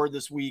step forward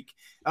this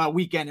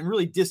weekend and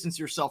really distance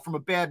yourself from a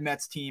bad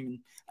Mets team. And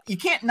you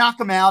can't knock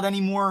them out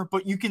anymore,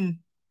 but you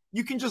can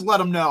just let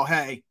them know,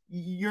 hey,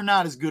 you're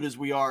not as good as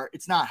we are.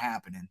 It's not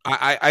happening.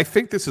 I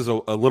think this is a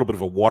little bit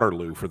of a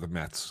Waterloo for the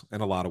Mets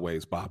in a lot of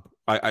ways, Bob.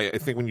 I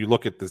think when you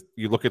look at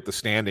the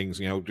standings,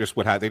 just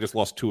they just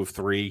lost 2 of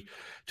 3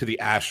 to the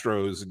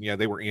Astros,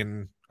 and they were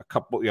in a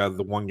couple,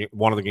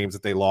 one of the games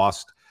that they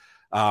lost.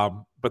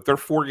 But they're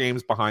 4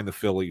 games behind the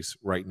Phillies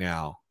right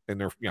now. And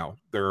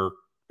they're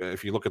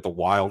if you look at the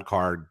wild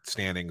card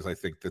standings, I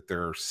think that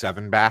they're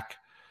 7 back.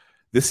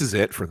 This is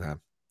it for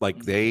them. Like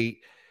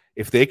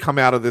if they come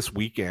out of this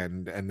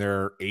weekend and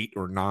they're 8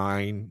 or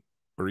 9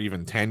 or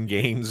even 10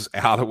 games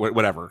out of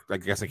whatever, I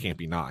guess it can't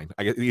be 9.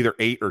 I guess either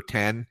 8 or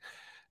 10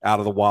 out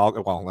of the wild.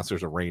 Well, unless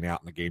there's a rain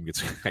out and the game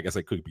gets, I guess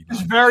it could be 9.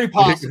 It's very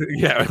possible.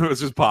 Yeah, it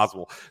was just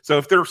possible. So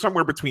if they're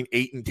somewhere between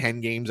 8 and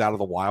 10 games out of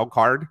the wild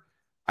card,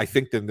 I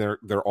think then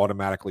they're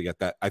automatically at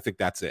that. I think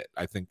that's it.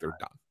 I think they're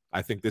done.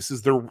 I think this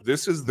is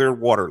their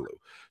Waterloo.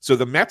 So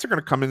the Mets are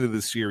going to come into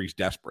this series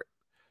desperate.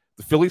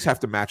 The Phillies have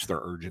to match their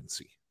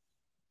urgency.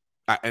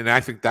 And I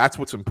think that's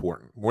what's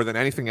important. More than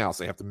anything else,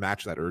 they have to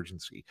match that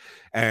urgency.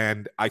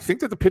 And I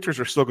think that the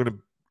pitchers are still going to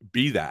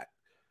be that.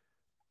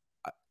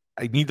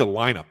 I need the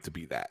lineup to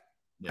be that.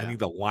 Yeah. I need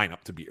the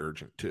lineup to be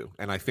urgent too.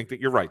 And I think that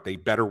you're right. They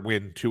better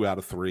win 2 out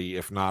of 3,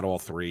 if not all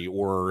 3,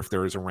 or if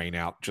there is a rain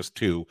out, just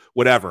 2,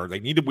 whatever. They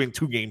need to win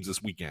 2 games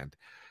this weekend.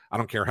 I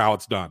don't care how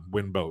it's done.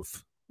 Win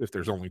both if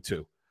there's only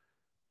 2.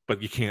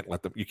 But you can't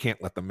let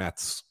the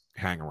Mets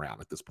hang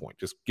around at this point.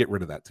 Just get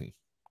rid of that team.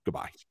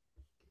 Goodbye.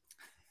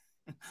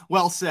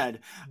 Well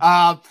said.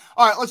 All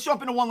right, let's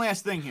jump into one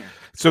last thing here.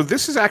 So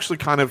this is actually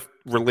kind of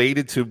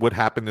related to what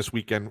happened this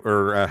weekend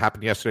or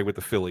happened yesterday with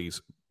the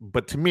Phillies.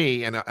 But to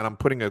me, and I'm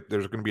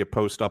there's going to be a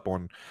post up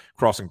on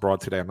Crossing Broad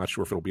today. I'm not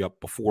sure if it'll be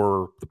up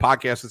before the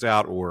podcast is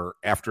out or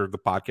after the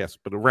podcast,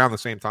 but around the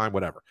same time,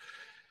 whatever.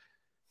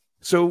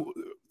 So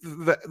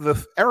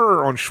the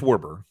error on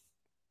Schwarber,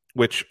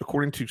 which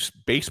according to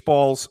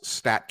Baseball's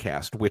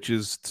StatCast, which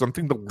is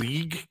something the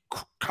league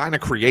kind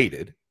of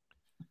created,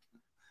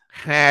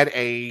 had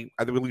I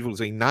believe it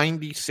was a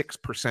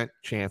 96%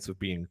 chance of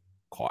being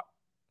caught.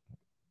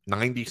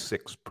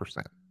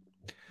 96%.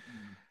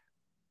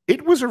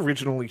 It was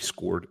originally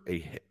scored a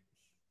hit.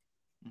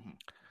 Mm-hmm.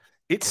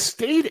 It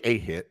stayed a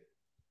hit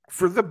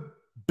for the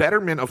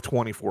betterment of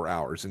 24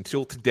 hours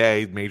until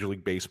today. Major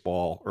League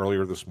Baseball,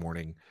 earlier this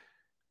morning,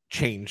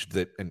 changed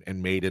it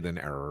and made it an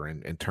error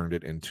and turned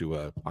it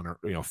into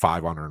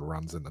 5 unearned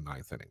runs in the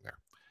 9th inning there.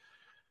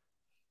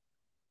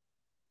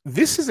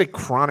 This is a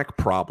chronic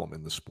problem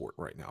in the sport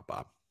right now,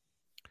 Bob.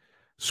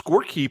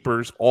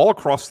 Scorekeepers all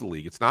across the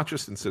league, it's not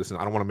just in Citizens.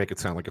 I don't want to make it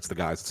sound like it's the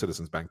guys at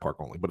Citizens Bank Park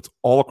only, but it's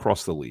all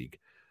across the league,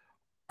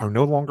 are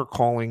no longer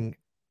calling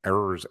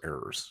errors.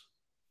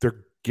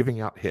 They're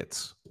giving out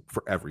hits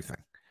for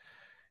everything.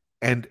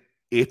 And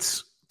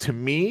it's, to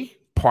me,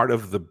 part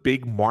of the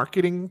big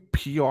marketing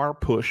PR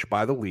push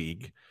by the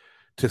league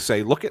to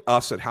say, look at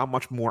us, at how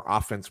much more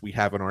offense we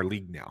have in our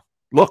league now.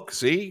 Look,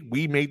 see,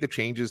 we made the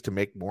changes to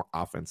make more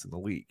offense in the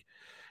league.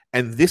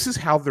 And this is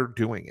how they're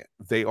doing it.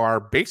 They are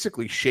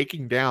basically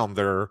shaking down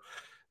their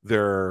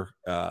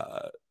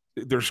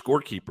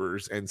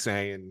scorekeepers and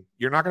saying,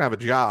 you're not going to have a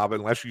job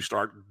unless you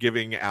start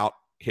giving out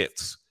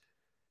hits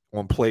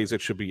on plays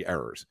that should be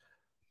errors.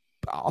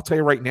 I'll tell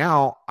you right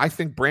now, I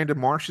think Brandon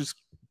Marsh's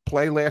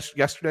play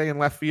yesterday in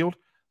left field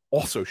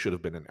also should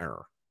have been an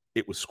error.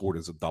 It was scored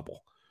as a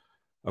double.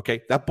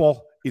 Okay, that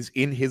ball is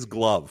in his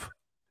glove.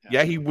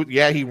 Yeah,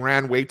 he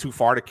ran way too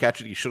far to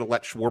catch it. He should have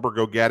let Schwarber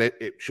go get it.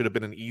 It should have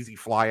been an easy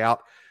fly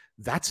out.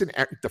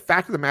 The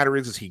fact of the matter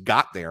is he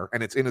got there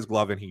and it's in his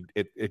glove and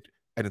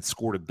it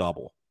scored a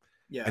double.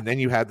 Yeah. And then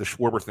you had the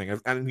Schwarber thing.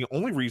 And the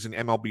only reason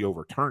MLB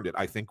overturned it,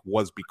 I think,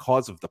 was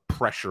because of the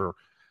pressure,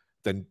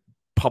 the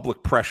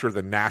public pressure,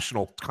 the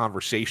national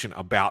conversation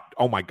about,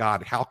 oh my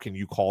God, how can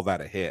you call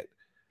that a hit?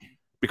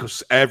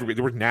 Because there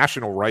were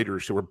national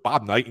writers who were,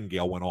 Bob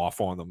Nightingale went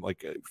off on them,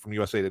 like from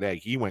USA Today.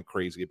 He went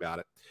crazy about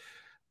it.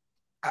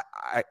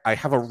 I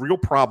have a real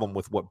problem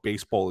with what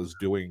baseball is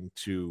doing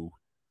to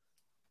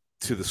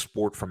the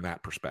sport from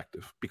that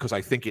perspective, because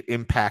I think it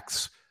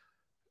impacts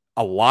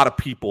a lot of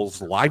people's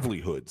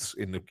livelihoods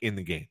in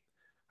the game.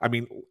 I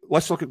mean,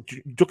 let's look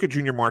at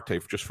Junior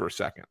Marte just for a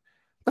second.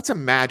 Let's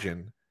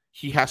imagine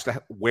he has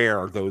to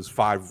wear those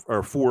 4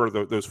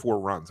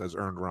 runs as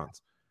earned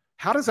runs.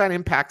 How does that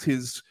impact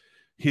his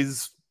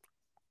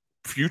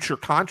future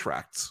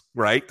contracts,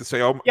 right? To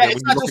say, I'm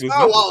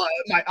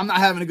not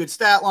having a good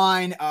stat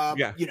line.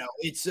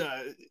 It's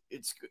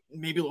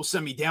maybe a little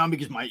send me down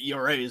because my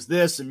ERA is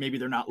this, and maybe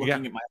they're not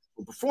looking at my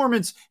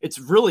performance. It's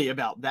really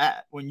about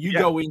that. When you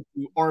go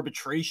into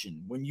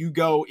arbitration, when you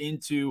go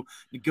into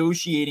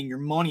negotiating your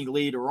money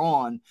later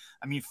on,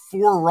 I mean,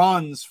 4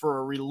 runs for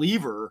a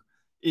reliever,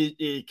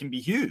 it can be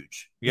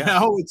huge. Yeah.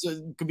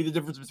 It could be the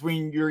difference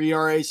between your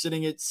ERA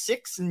sitting at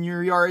 6 and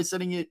your ERA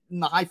sitting at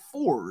in the high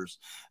 4s.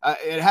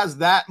 It has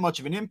that much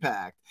of an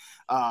impact.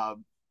 I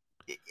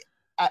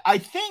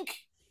think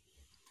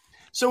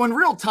so. In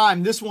real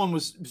time, this one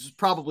was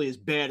probably as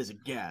bad as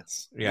it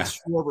gets. Yeah. The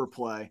Schwarber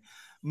play.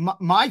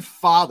 My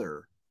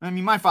father's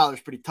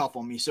pretty tough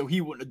on me, so he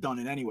wouldn't have done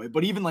it anyway.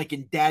 But even like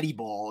in daddy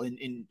ball,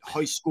 in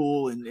high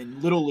school and in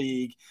little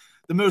league,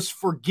 the most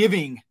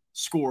forgiving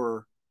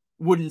scorer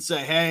wouldn't say,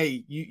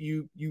 hey,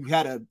 you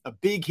had a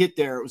big hit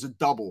there. It was a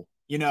double.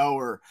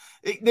 or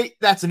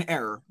that's an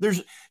error.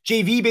 There's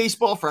JV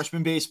baseball,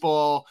 freshman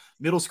baseball,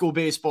 middle school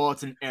baseball.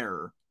 It's an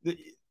error.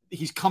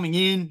 He's coming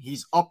in,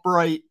 he's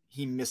upright,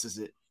 he misses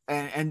it.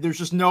 And there's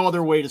just no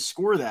other way to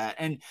score that.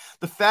 And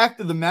the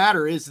fact of the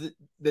matter is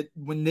that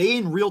when they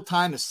in real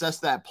time assess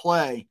that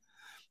play,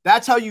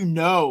 that's how you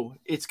know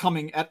it's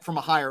coming from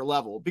a higher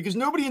level, because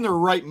nobody in their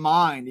right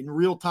mind in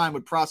real time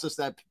would process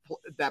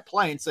that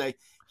play and say,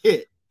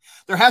 hit.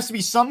 There has to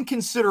be some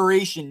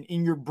consideration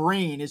in your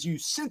brain as you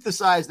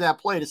synthesize that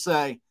play to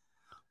say,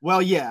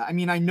 well, yeah, I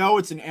mean, I know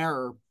it's an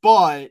error,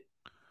 but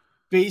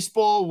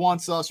baseball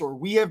wants us, or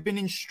we have been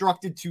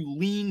instructed to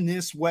lean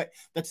this way.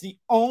 That's the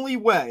only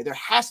way. There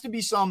has to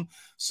be some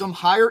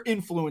higher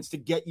influence to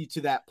get you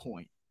to that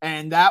point.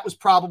 And that was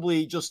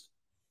probably just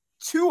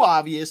too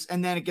obvious.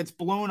 And then it gets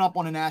blown up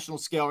on a national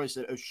scale. I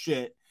said, oh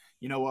shit,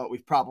 you know what?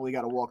 We've probably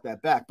got to walk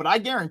that back. But I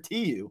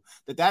guarantee you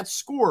that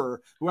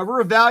scorer,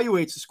 whoever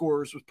evaluates the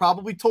scorers, was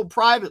probably told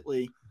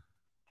privately,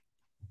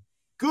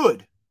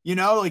 good,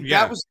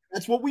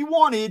 that's what we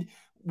wanted.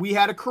 We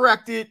had to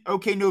correct it.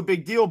 Okay. No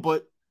big deal.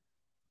 But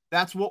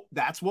that's what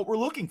we're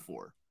looking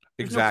for.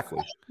 There's exactly.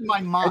 No in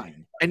my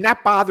mind. And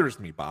that bothers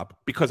me, Bob,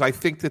 because I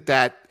think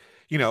that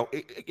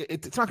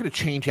it's not going to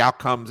change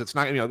outcomes. It's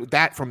not,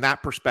 that from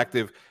that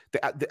perspective,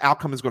 the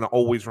outcome is going to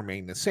always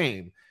remain the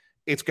same.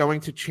 It's going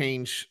to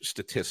change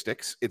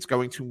statistics. It's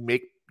going to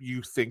make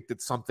you think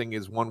that something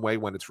is one way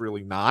when it's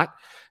really not.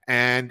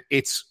 And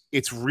it's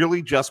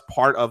really just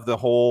part of the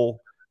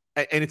whole,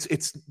 and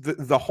it's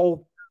the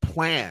whole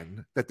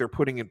plan that they're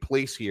putting in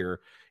place here.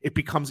 It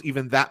becomes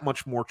even that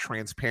much more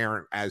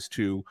transparent as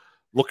to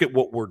look at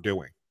what we're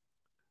doing,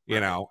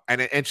 and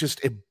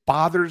it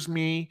bothers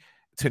me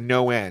to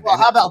no end. Well,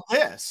 how about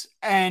this?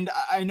 And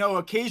I know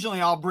occasionally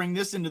I'll bring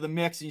this into the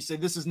mix and you say,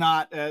 this is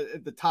not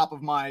at the top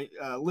of my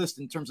list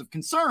in terms of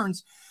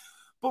concerns,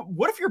 but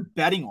what if you're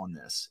betting on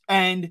this?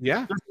 And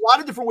there's a lot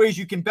of different ways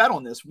you can bet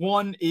on this.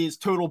 One is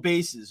total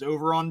bases,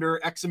 over under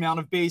X amount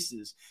of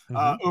bases,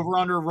 over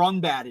under run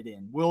batted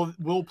in.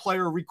 Will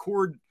player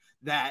record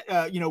that,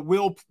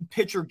 will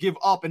pitcher give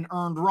up an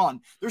earned run?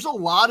 There's a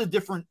lot of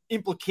different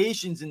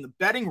implications in the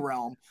betting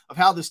realm of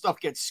how this stuff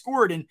gets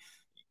scored. And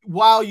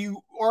while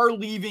you are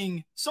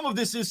leaving, some of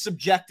this is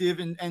subjective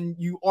and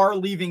you are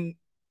leaving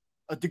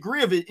a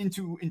degree of it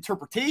into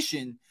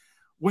interpretation,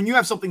 when you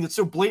have something that's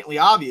so blatantly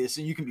obvious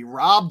and you can be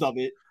robbed of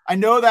it, I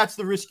know that's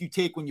the risk you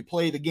take when you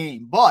play the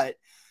game, but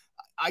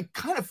I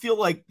kind of feel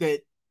like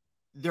that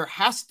there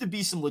has to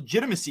be some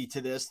legitimacy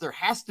to this. There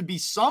has to be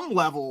some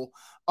level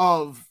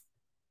of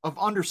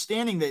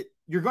understanding that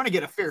you're going to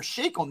get a fair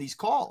shake on these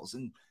calls.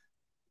 And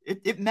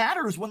it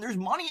matters when there's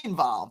money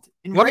involved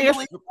in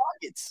regulated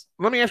markets.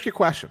 Let me ask you a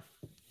question.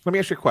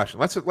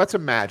 Let's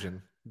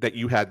imagine that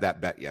you had that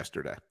bet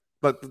yesterday.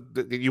 But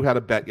you had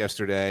a bet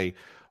yesterday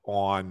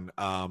on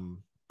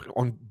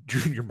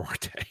Junior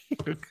Marte.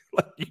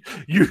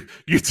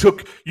 you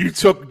took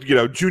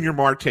Junior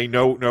Marte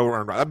no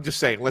earned run. I'm just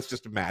saying, let's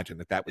just imagine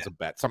that was a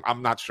bet.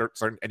 I'm not sure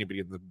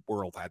anybody in the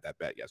world had that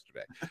bet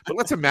yesterday, but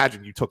let's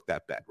imagine you took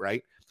that bet,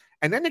 right?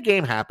 And then the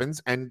game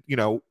happens, and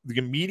the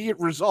immediate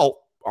result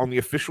on the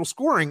official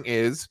scoring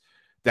is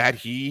that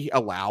he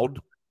allowed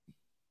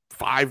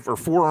 5 or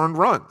 4 earned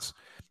runs,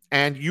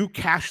 and you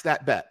cash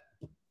that bet.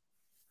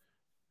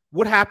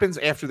 What happens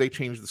after they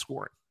change the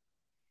scoring?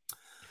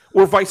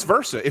 Or vice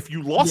versa. If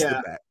you lost the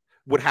bet,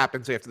 what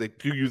happens after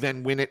do you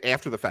then win it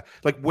after the fact?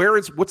 Like,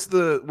 what's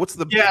the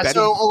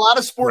so a lot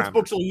of sports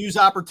books will use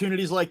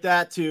opportunities like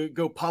that to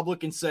go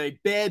public and say,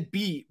 bad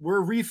beat,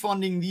 we're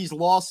refunding these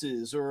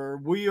losses, or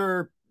we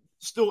are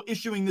still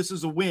issuing this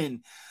as a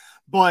win.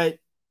 But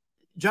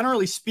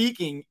generally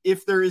speaking,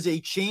 if there is a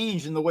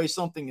change in the way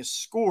something is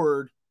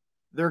scored,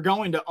 they're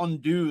going to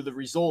undo the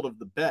result of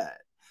the bet.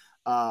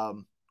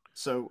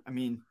 So, I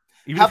mean,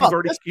 even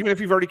if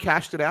you've already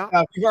cashed it out,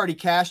 if you've already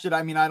cashed it,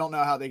 I mean, I don't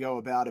know how they go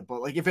about it,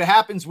 but like if it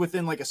happens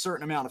within like a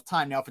certain amount of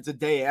time, now if it's a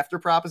day after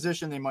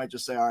proposition, they might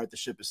just say, all right, the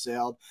ship has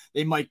sailed.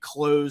 They might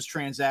close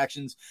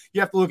transactions.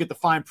 You have to look at the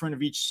fine print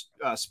of each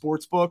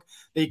sports book.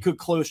 They could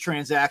close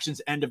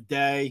transactions end of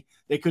day.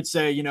 They could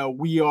say,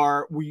 we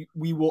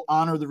will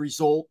honor the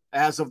result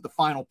as of the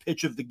final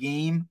pitch of the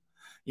game.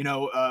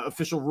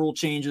 Official rule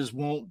changes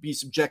won't be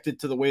subjected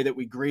to the way that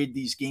we grade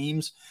these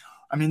games.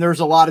 I mean, there's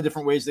a lot of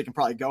different ways they can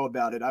probably go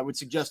about it. I would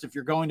suggest if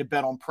you're going to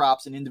bet on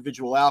props and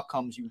individual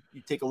outcomes, you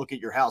take a look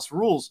at your house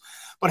rules.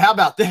 But how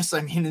about this?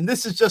 I mean, and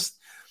this is just,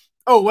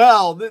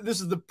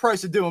 this is the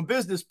price of doing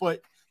business,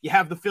 but you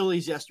have the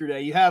Phillies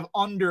yesterday. You have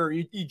under,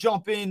 you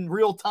jump in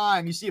real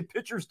time. You see a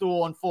pitcher's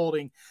duel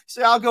unfolding. You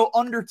say, I'll go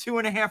under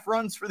 2.5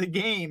 runs for the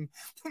game.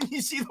 And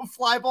you see the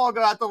fly ball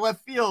go out the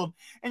left field.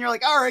 And you're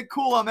like, all right,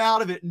 cool, I'm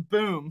out of it. And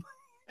boom.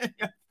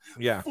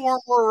 4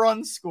 more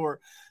runs score.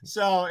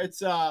 So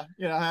it's I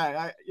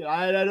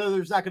know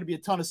there's not going to be a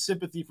ton of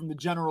sympathy from the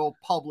general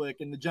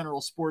public and the general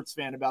sports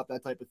fan about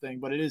that type of thing,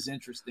 but it is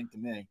interesting to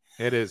me.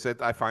 It is.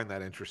 I find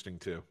that interesting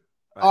too.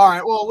 All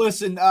right. Well,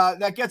 listen,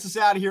 that gets us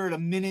out of here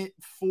at minute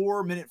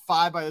 4, minute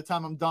 5 by the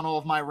time I'm done all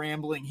of my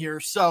rambling here.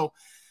 So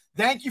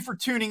Thank you for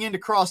tuning in to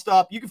Crossed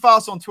Up. You can follow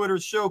us on Twitter.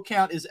 The show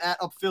count is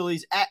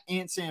 @UpPhillies,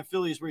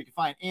 @AntSamPhillies, where you can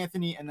find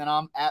Anthony, and then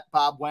I'm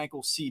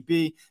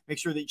 @BobWankleCB. Make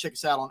sure that you check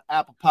us out on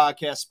Apple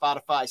Podcasts,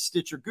 Spotify,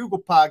 Stitcher,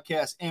 Google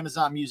Podcasts,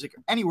 Amazon Music,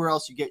 or anywhere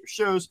else you get your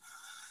shows.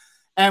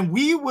 And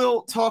we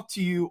will talk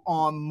to you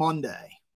on Monday.